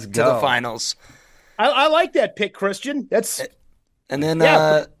run. Let's go to the finals. I like that pick, Christian. That's and then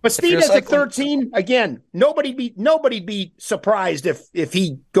Bastida's at 13 again. Nobody'd be surprised if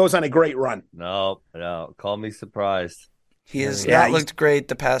he goes on a great run. No, call me surprised. He has not looked great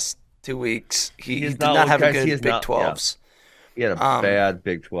the past 2 weeks. He did not have a good Big 12s. He had a bad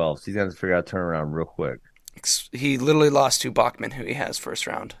Big 12s. He's going to figure out turn around real quick. He literally lost to Bachman, who he has first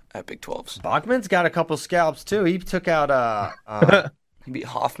round at Big 12s. Bachman's got a couple scalps too. He took out He beat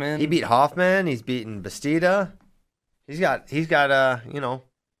Hoffman. He beat Hoffman. He's beaten Bastida. He's got 25%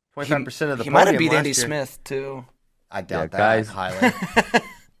 of the. He might have podium beat last Andy year. Smith too. I doubt that, guys. highly.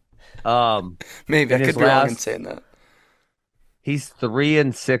 Maybe I in could his be wrong last- in saying that. He's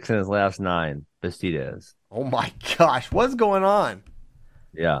 3-6 in his last 9. Bastida is. Oh my gosh, what's going on?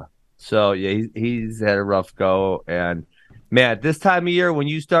 Yeah. So yeah, he's had a rough go, and man, at this time of year when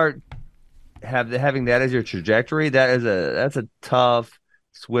you start having that as your trajectory, that's a tough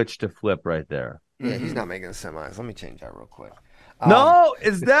switch to flip right there. Yeah, he's not making the semis. Let me change that real quick. No,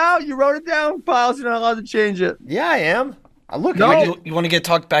 it's down. You wrote it down, Piles. You're not allowed to change it. Yeah, I am. Look, No. You want to get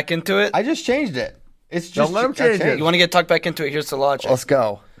talked back into it? I just changed it. It's just Don't let him change it. You want to get talked back into it? Here's the logic. Let's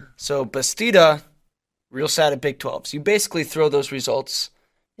go. So Bastida, real sad at Big 12s. You basically throw those results,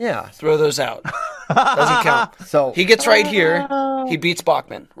 Yeah. throw those out. Doesn't count. So He gets right here. He beats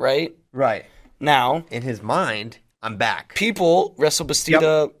Bachman, right? right Now, in his mind, I'm back. people wrestle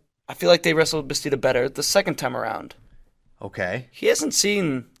Bastida. I feel like they wrestled Bastida better the second time around. Okay. He hasn't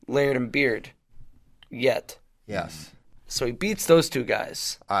seen Laird and Beard yet. Yes. So he beats those two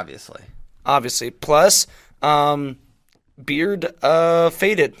guys, Obviously. obviously. Plus, Beard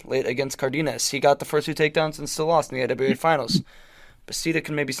faded late against Cardenas. He got the first 2 takedowns and still lost in the IWA finals. Bastida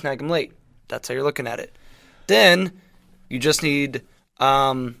can maybe snag him late. That's how you're looking at it. Then you just need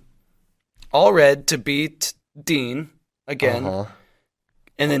Allred to beat Dean again. Uh-huh.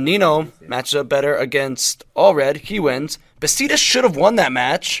 And then Nino matches up better against Allred. He wins. Bastida should have won that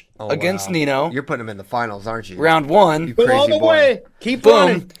match against wow. Nino. You're putting him in the finals, aren't you? Round 1. Go all Crazy the boy. way. Keep Boom.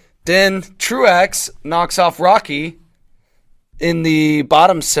 running. Then Truax knocks off Rocky in the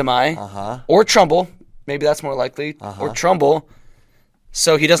bottom semi. Uh-huh. Or Trumbull. Maybe that's more likely. Or Trumbull.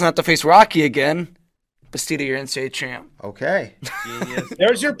 So he doesn't have to face Rocky again. Bastida, your NCAA champ. Okay.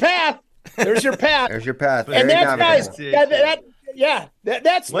 There's your path. There's your path. There's your path. And Very that's navigable. guys.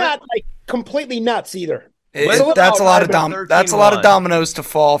 That's not like completely nuts either. That's a lot of that's a lot of dominoes to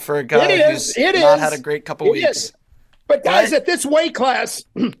fall for a guy It who's is. not had a great couple It weeks. is. But guys, Right? at this weight class,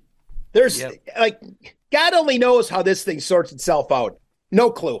 there's God only knows how this thing sorts itself out.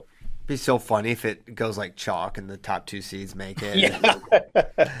 No clue. It'd be so funny if it goes like chalk and the top 2 seeds make it. Yeah.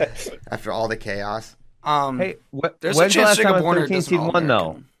 After all the chaos. Hey, There's a when's the chance last time Jacob a Warner 13 does seed an won though?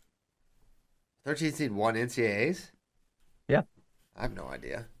 All-American. 13 seed 1 NCAAs? Yeah, I have no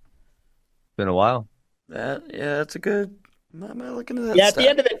idea. it's been a while. Yeah, that's a good. I'm not looking at that. Yeah, at stat. the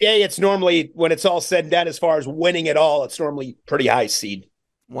end of the day, it's normally, when it's all said and done, as far as winning it all, it's normally pretty high seed.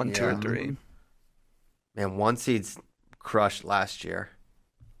 1, 2, Yeah. and 3. Man, 1 seeds crushed last year.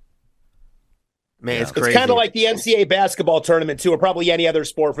 Man, it's It's crazy. kind of like the NCAA basketball tournament, too, or probably any other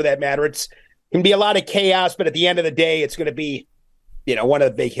sport for that matter. It can be a lot of chaos, but at the end of the day, it's going to be, one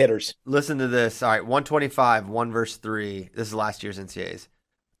of the big hitters. Listen to this. All right, 125, 1 versus 3. This is last year's NCAAs.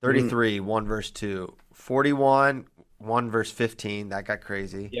 33, 1 versus 2. 41, 1 versus 15. That got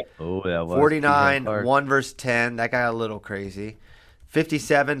crazy. Yep. Oh, that was 49, hard. 1 versus 10. That got a little crazy.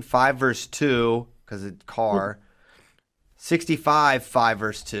 57, 5 versus 2, because it's car. 65, 5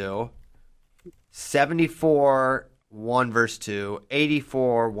 versus 2. 74, 1 versus 2.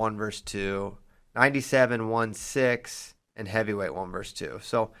 84, 1 versus 2. 97, 1, 6. And heavyweight 1 versus 2.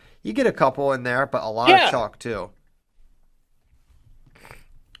 So you get a couple in there, but a lot of chalk too.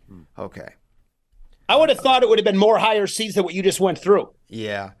 Okay. I would have thought it would have been more higher seeds than what you just went through.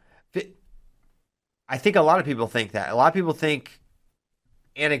 Yeah. I think a lot of people think that. A lot of people think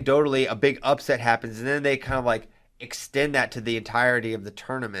anecdotally a big upset happens and then they kind of like extend that to the entirety of the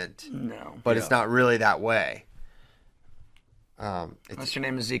tournament. No, But it's not really that way. unless your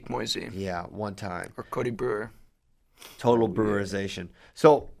name is Zeke Moisey Yeah, one time. or Cody Brewer. Total brewerization.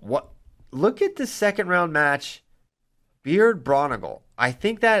 So what? Look at the second round match, Beard Bronigal. I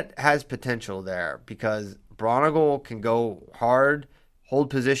think that has potential there because Bronigal can go hard, hold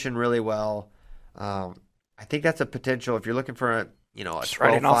position really well. I think that's a potential if you're looking for a Just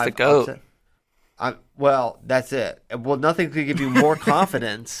writing off the GOAT. upset. Well, that's it. Well, nothing could give you more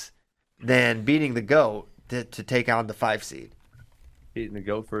confidence than beating the GOAT to take on the 5 seed. Beating the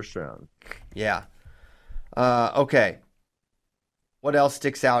GOAT first round. Yeah. Okay. What else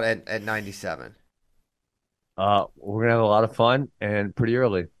sticks out at 97? We're gonna have a lot of fun and pretty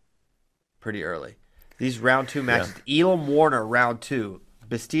early. Pretty early. These round 2 matches. Elam Warner round 2.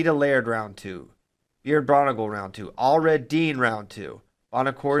 Bastida Laird round 2. Beard Bronigal round 2. Allred Dean round 2.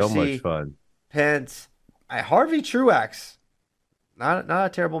 Bonacorsi. So much fun. Pence. Harvey Truax. Not a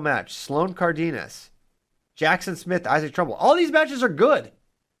terrible match. Sloan Cardenas. Jackson Smith, Isaac Trumbull. All these matches are good.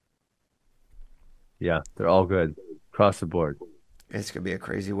 Yeah, they're all good across the board. It's going to be a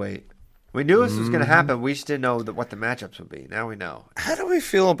crazy wait. We knew this was going to happen. We just didn't know what the matchups would be. Now we know. How do we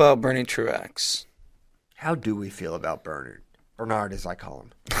feel about Bernie Truax? How do we feel about Bernard? Bernard, as I call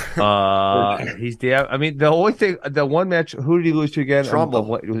him. He's the. I mean, the only thing, the one match. Who did he lose to again? Trumbull.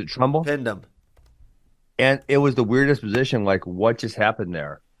 Was it Trumbull? Pinned him. And it was the weirdest position. Like, what just happened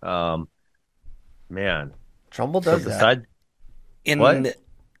there? Man, Trumbull does that. What?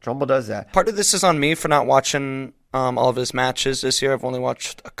 Trumbull does that. Part of this is on me for not watching all of his matches this year. I've only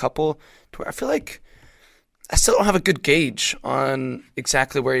watched a couple. To where I feel like I still don't have a good gauge on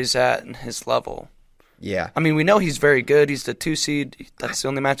exactly where he's at in his level. Yeah. I mean, we know he's very good. He's the 2 seed. That's the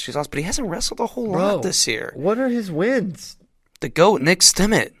only match he's lost. But he hasn't wrestled a whole lot this year. What are his wins? The GOAT, Nick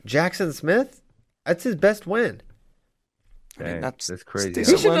Stimmett. Jackson Smith? That's his best win. I mean, that's crazy.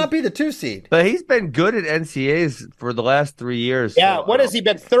 He should not be the 2 seed. But he's been good at NCAs for the last 3 years. Yeah, so, what has he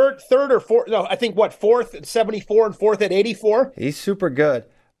been? Third or fourth? No, I think fourth at 74 and fourth at 84. He's super good.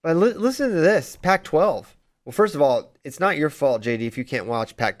 But listen to this, Pac-12. Well, first of all, it's not your fault, JD, if you can't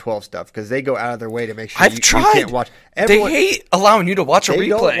watch Pac-12 stuff because they go out of their way to make sure you can't watch. They hate allowing you to watch a replay. They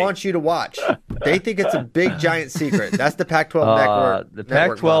don't want you to watch. They think it's a big, giant secret. That's the Pac-12 network. The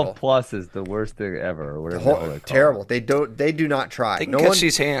Pac-12 Plus is the worst thing ever. Or whatever terrible. They do not try. They can catch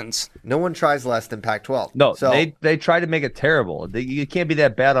these hands. No one tries less than Pac-12. No, so, they try to make it terrible. You can't be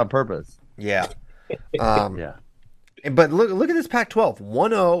that bad on purpose. Yeah. Yeah. But look at this Pac-12.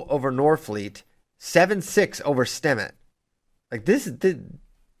 1-0 over Norfleet. 7-6 over Stemet. Like this is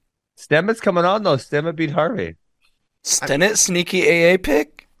Stemet's coming on though. Stemet beat Harvey. Stemet sneaky AA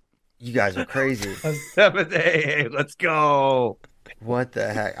pick? You guys are crazy. Stemet AA, let's go. What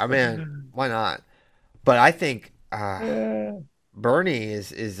the heck? I mean, why not? But I think Bernie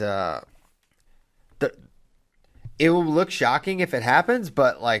is it will look shocking if it happens,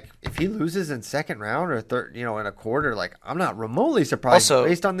 but like if he loses in second round or third, in a quarter, like I'm not remotely surprised also,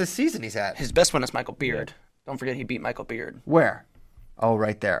 based on this season he's had. His best one is Michael Beard. Yeah. Don't forget he beat Michael Beard. Where? Oh,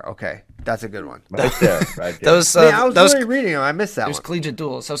 right there. Okay, that's a good one. Right there. I was really reading him. I missed that one. It was Collegiate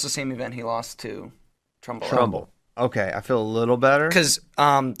Duels. That was the same event he lost to Trumbull. Trumbull. Okay, I feel a little better because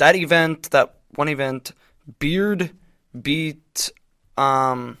that one event, Beard beat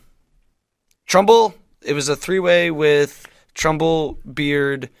Trumbull. It was a 3-way with Trumbull,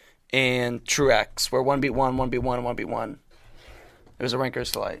 Beard, and Truax, where one beat one, one beat one, and one beat one. It was a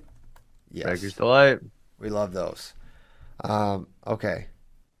Ranker's Delight. Yes. Ranker's Delight. We love those. Okay.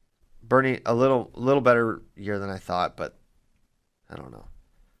 Bernie, a little better year than I thought, but I don't know.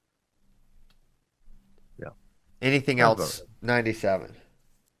 Yeah. Anything else? 97.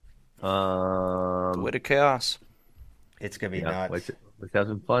 The way to chaos. It's going to be nuts. Let's have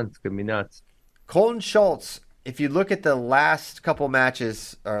some fun. It's going to be nuts. Colton Schultz, if you look at the last couple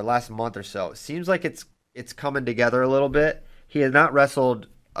matches or last month or so, it seems like it's coming together a little bit. He has not wrestled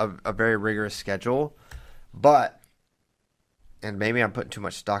a very rigorous schedule, and maybe I'm putting too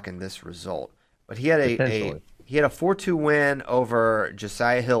much stock in this result, but he had a 4-2 win over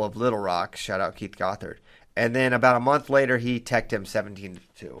Josiah Hill of Little Rock. Shout out Keith Gothard. And then about a month later, he teched him 17-2.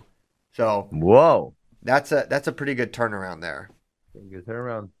 So whoa, that's a pretty good turnaround there. Good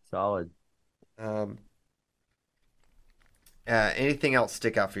turnaround, solid. Anything else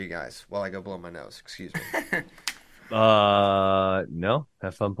stick out for you guys while I go blow my nose? Excuse me. No.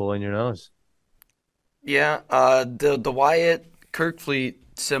 Have fun blowing your nose. Yeah. The Wyatt Kirkfleet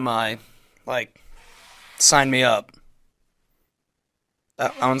semi, sign me up.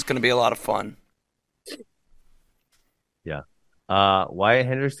 That one's going to be a lot of fun. Yeah. Wyatt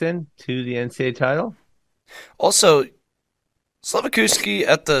Henderson to the NCAA title. Also, Slavikuski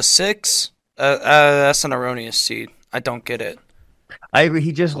at the 6. That's an erroneous seed. I don't get it. I agree.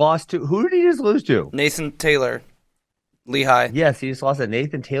 He just lost to... Who did he just lose to? Nathan Taylor, Lehigh. Yes, he just lost to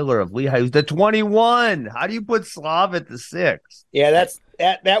Nathan Taylor of Lehigh, who's the 21. How do you put Slav at the 6? Yeah,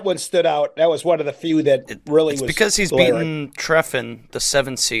 that one stood out. That was one of the few that really was... It's because he's beaten Treffin, the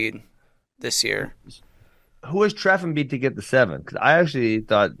 7 seed, this year. Who has Treffin beat to get the 7? Because I actually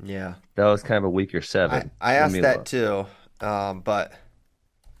thought that was kind of a weaker 7. I asked that too, but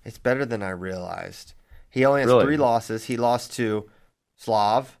it's better than I realized. He only has 3 losses. He lost to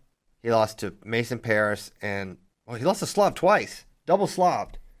Slav. He lost to Mason Paris. And he lost to Slav twice. Double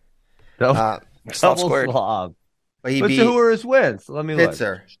Slaved. Double Slav. But he beat who are his wins? Let me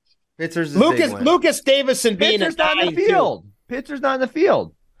Pitzer. Look. Pitzer's Lucas Davison being Pitzer's not in the field. Pitzer's not in the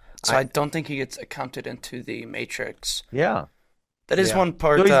field. So I don't think he gets accounted into the matrix. Yeah. That is one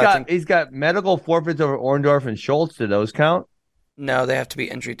part. So he's got medical forfeits over Orndorff and Schultz. Do those count? No, they have to be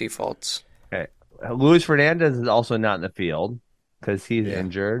injury defaults. Okay. Luis Fernandez is also not in the field because he's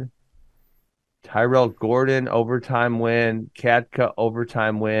injured. Tyrell Gordon, overtime win. Katka,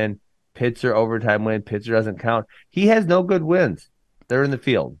 overtime win. Pitzer, overtime win. Pitzer doesn't count. He has no good wins. They're in the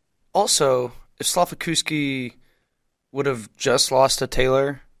field. Also, if Slafikuski would have just lost to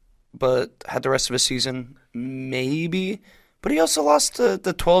Taylor, but had the rest of his season, maybe. But he also lost to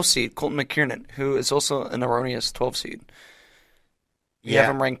the 12 seed, Colton McKiernan, who is also an erroneous 12 seed. You have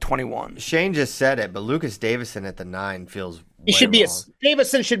him ranked 21. Shane just said it, but Lucas Davison at the 9 feels he should be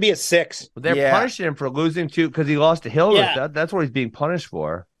Davison should be a 6. But they're punishing him for losing because he lost to Hilger. Yeah. That's what he's being punished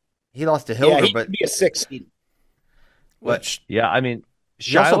for. He lost to Hilger, he should be a 6 seed. Which, I mean,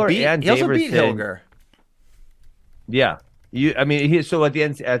 Schuyler and Davidson. He also beat Hilger. Yeah. So at the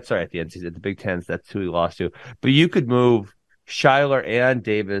end, at the Big Tens, that's who he lost to. But you could move Schuyler and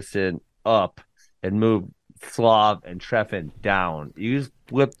Davison up and move Slav and Treffin down. You just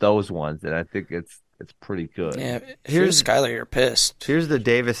flip those ones, and I think it's pretty good. Yeah, here's Schuyler, you're pissed. Here's the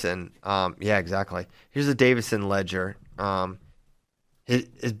Davison. Yeah, exactly. Here's the Davison ledger.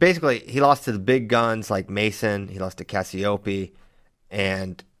 It's basically he lost to the big guns like Mason. He lost to Cassiope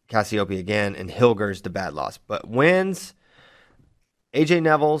and Cassiope again, and Hilger's the bad loss. But wins: AJ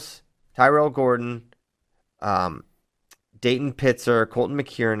Nevels, Tyrell Gordon, Dayton Pitzer, Colton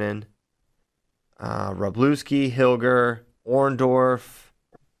McKiernan, Wroblewski, Hilger, Orndorff,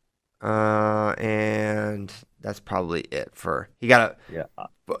 and that's probably it for he got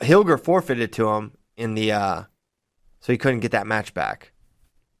Hilger forfeited to him in the so he couldn't get that match back.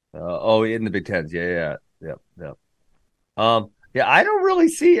 In the Big Tens, yeah. I don't really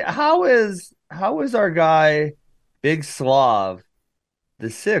see how is our guy Big Slav the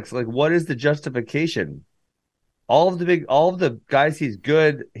 6. Like, what is the justification? All of the guys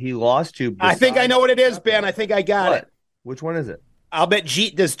he lost to. I think I know what it is, Ben. I think I got it. Which one is it? I'll bet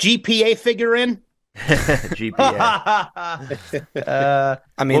does GPA figure in? GPA.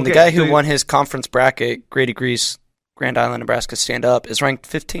 The guy who won his conference bracket, Grady Grease, Grand Island, Nebraska, stand up, is ranked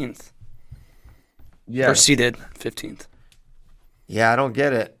 15th. Yeah. Or seeded 15th. Yeah, I don't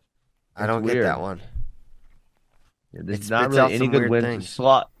get it. I don't get that one. Yeah, there's not really any good wins.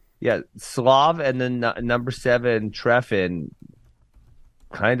 Slav and then number 7 Treffin,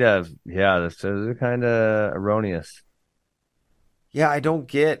 those are kind of erroneous. Yeah, I don't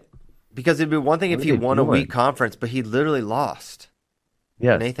get because it'd be one thing if he won a weak conference, but he literally lost.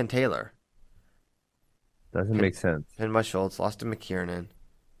 Yeah, Nathan Taylor doesn't make sense. Finma Schultz lost to McKiernan.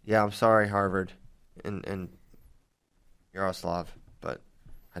 Yeah, I'm sorry, Harvard and Yaroslav, but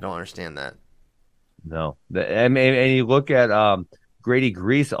I don't understand that. No, and you look at Grady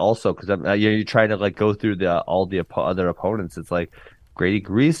Grease also because you're trying to like go through all the other opponents. It's like Grady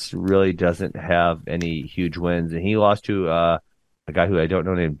Grease really doesn't have any huge wins, and he lost to a guy who I don't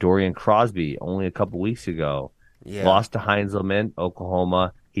know named Dorian Crosby only a couple weeks ago. Yeah. Lost to Heinzelman,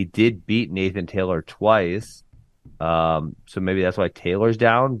 Oklahoma. He did beat Nathan Taylor twice, so maybe that's why Taylor's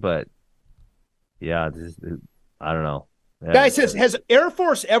down. But yeah, I don't know. Guys, has Air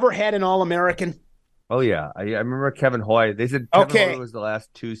Force ever had an All-American? Oh, yeah. I remember Kevin Hoy. They said Kevin Hoy was the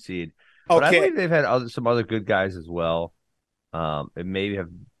last 2 seed. But I believe they've had some other good guys as well. It may have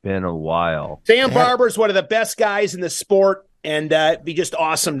been a while. Sam Barber's one of the best guys in the sport, and it'd be just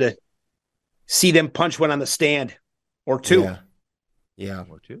awesome to see them punch one on the stand or 2. Yeah.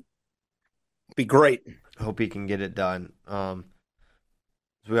 Or 2. Be great. Hope he can get it done. As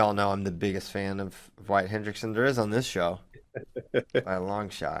we all know, I'm the biggest fan of Wyatt Hendrickson there is on this show by a long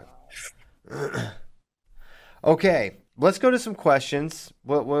shot. Okay, let's go to some questions.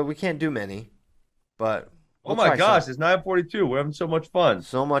 Well, we can't do many, but oh my gosh, it's 9:42. We're having so much fun.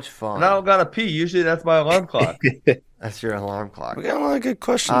 So much fun. And I don't gotta pee. Usually that's my alarm clock. That's your alarm clock. We got a lot of good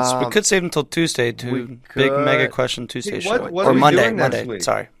questions. We could save them until Tuesday too. Big mega question Tuesday show. What or Monday. Week?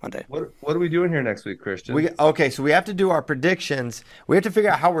 Sorry, Monday. What are we doing here next week, Christian? So we have to do our predictions. We have to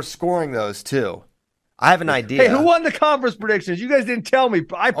figure out how we're scoring those too. I have an idea. Hey, who won the conference predictions? You guys didn't tell me.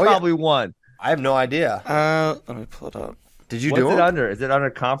 I probably won. I have no idea. Let me pull it up. Did you do it? What's it under? Is it under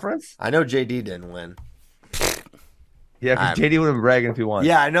conference? I know JD didn't win. Yeah, because JD would have been bragging if he won.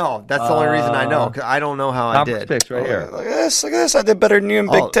 Yeah, I know. That's the only reason I know. Cause I don't know how I did. Picks right here. Look at this. I did better than you in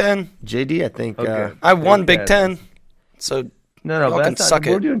Big Ten. JD, I think. Okay. I won Big Ten. So no, but suck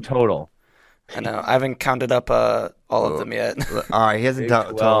it. We're doing total. I know. I haven't counted up all of them yet. All right, he hasn't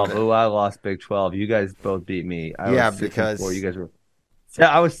done 12. Oh, I lost Big 12. You guys both beat me. I was because 6-4. You guys were.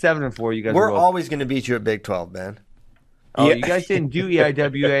 I was 7-4. You guys. We're always going to beat you at Big 12, man. Oh, you guys didn't do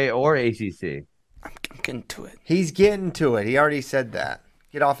EIWA or ACC. I'm getting to it. He's getting to it. He already said that.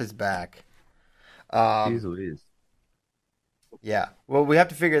 Get off his back. Jeez Louise. Yeah. Well, we have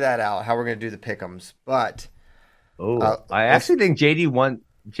to figure that out, how we're going to do the pick'ems. But I actually think JD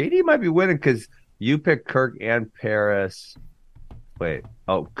JD might be winning because you picked Kirk and Paris. Wait.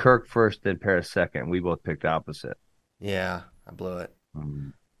 Oh, Kirk first, then Paris second. We both picked opposite. Yeah, I blew it.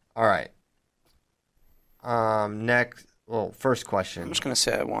 All right. Next. Well, first question. I'm just going to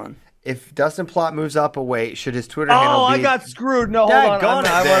say I won. If Dustin Plott moves up a weight, should his Twitter handle be... I got screwed. No, hold on.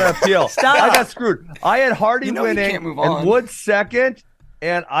 I want to appeal. Stop. I got screwed. I had Hardy winning and Woods second,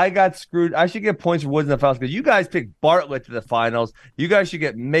 and I got screwed. I should get points for Woods in the finals because you guys picked Bartlett to the finals. You guys should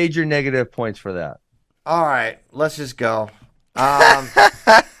get major negative points for that. All right. Let's just go. Thanks.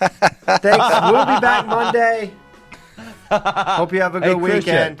 We'll be back Monday. Hope you have a good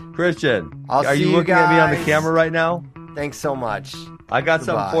weekend. Christian, are you looking at me on the camera right now? Thanks so much. I got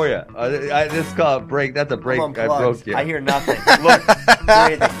something for you. This is called a break. That's a break. I broke you. I hear nothing. Look,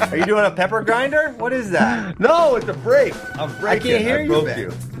 are you doing a pepper grinder? What is that? No, it's a break. I'm breaking. I can't hear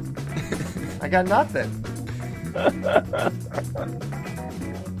you. I got nothing.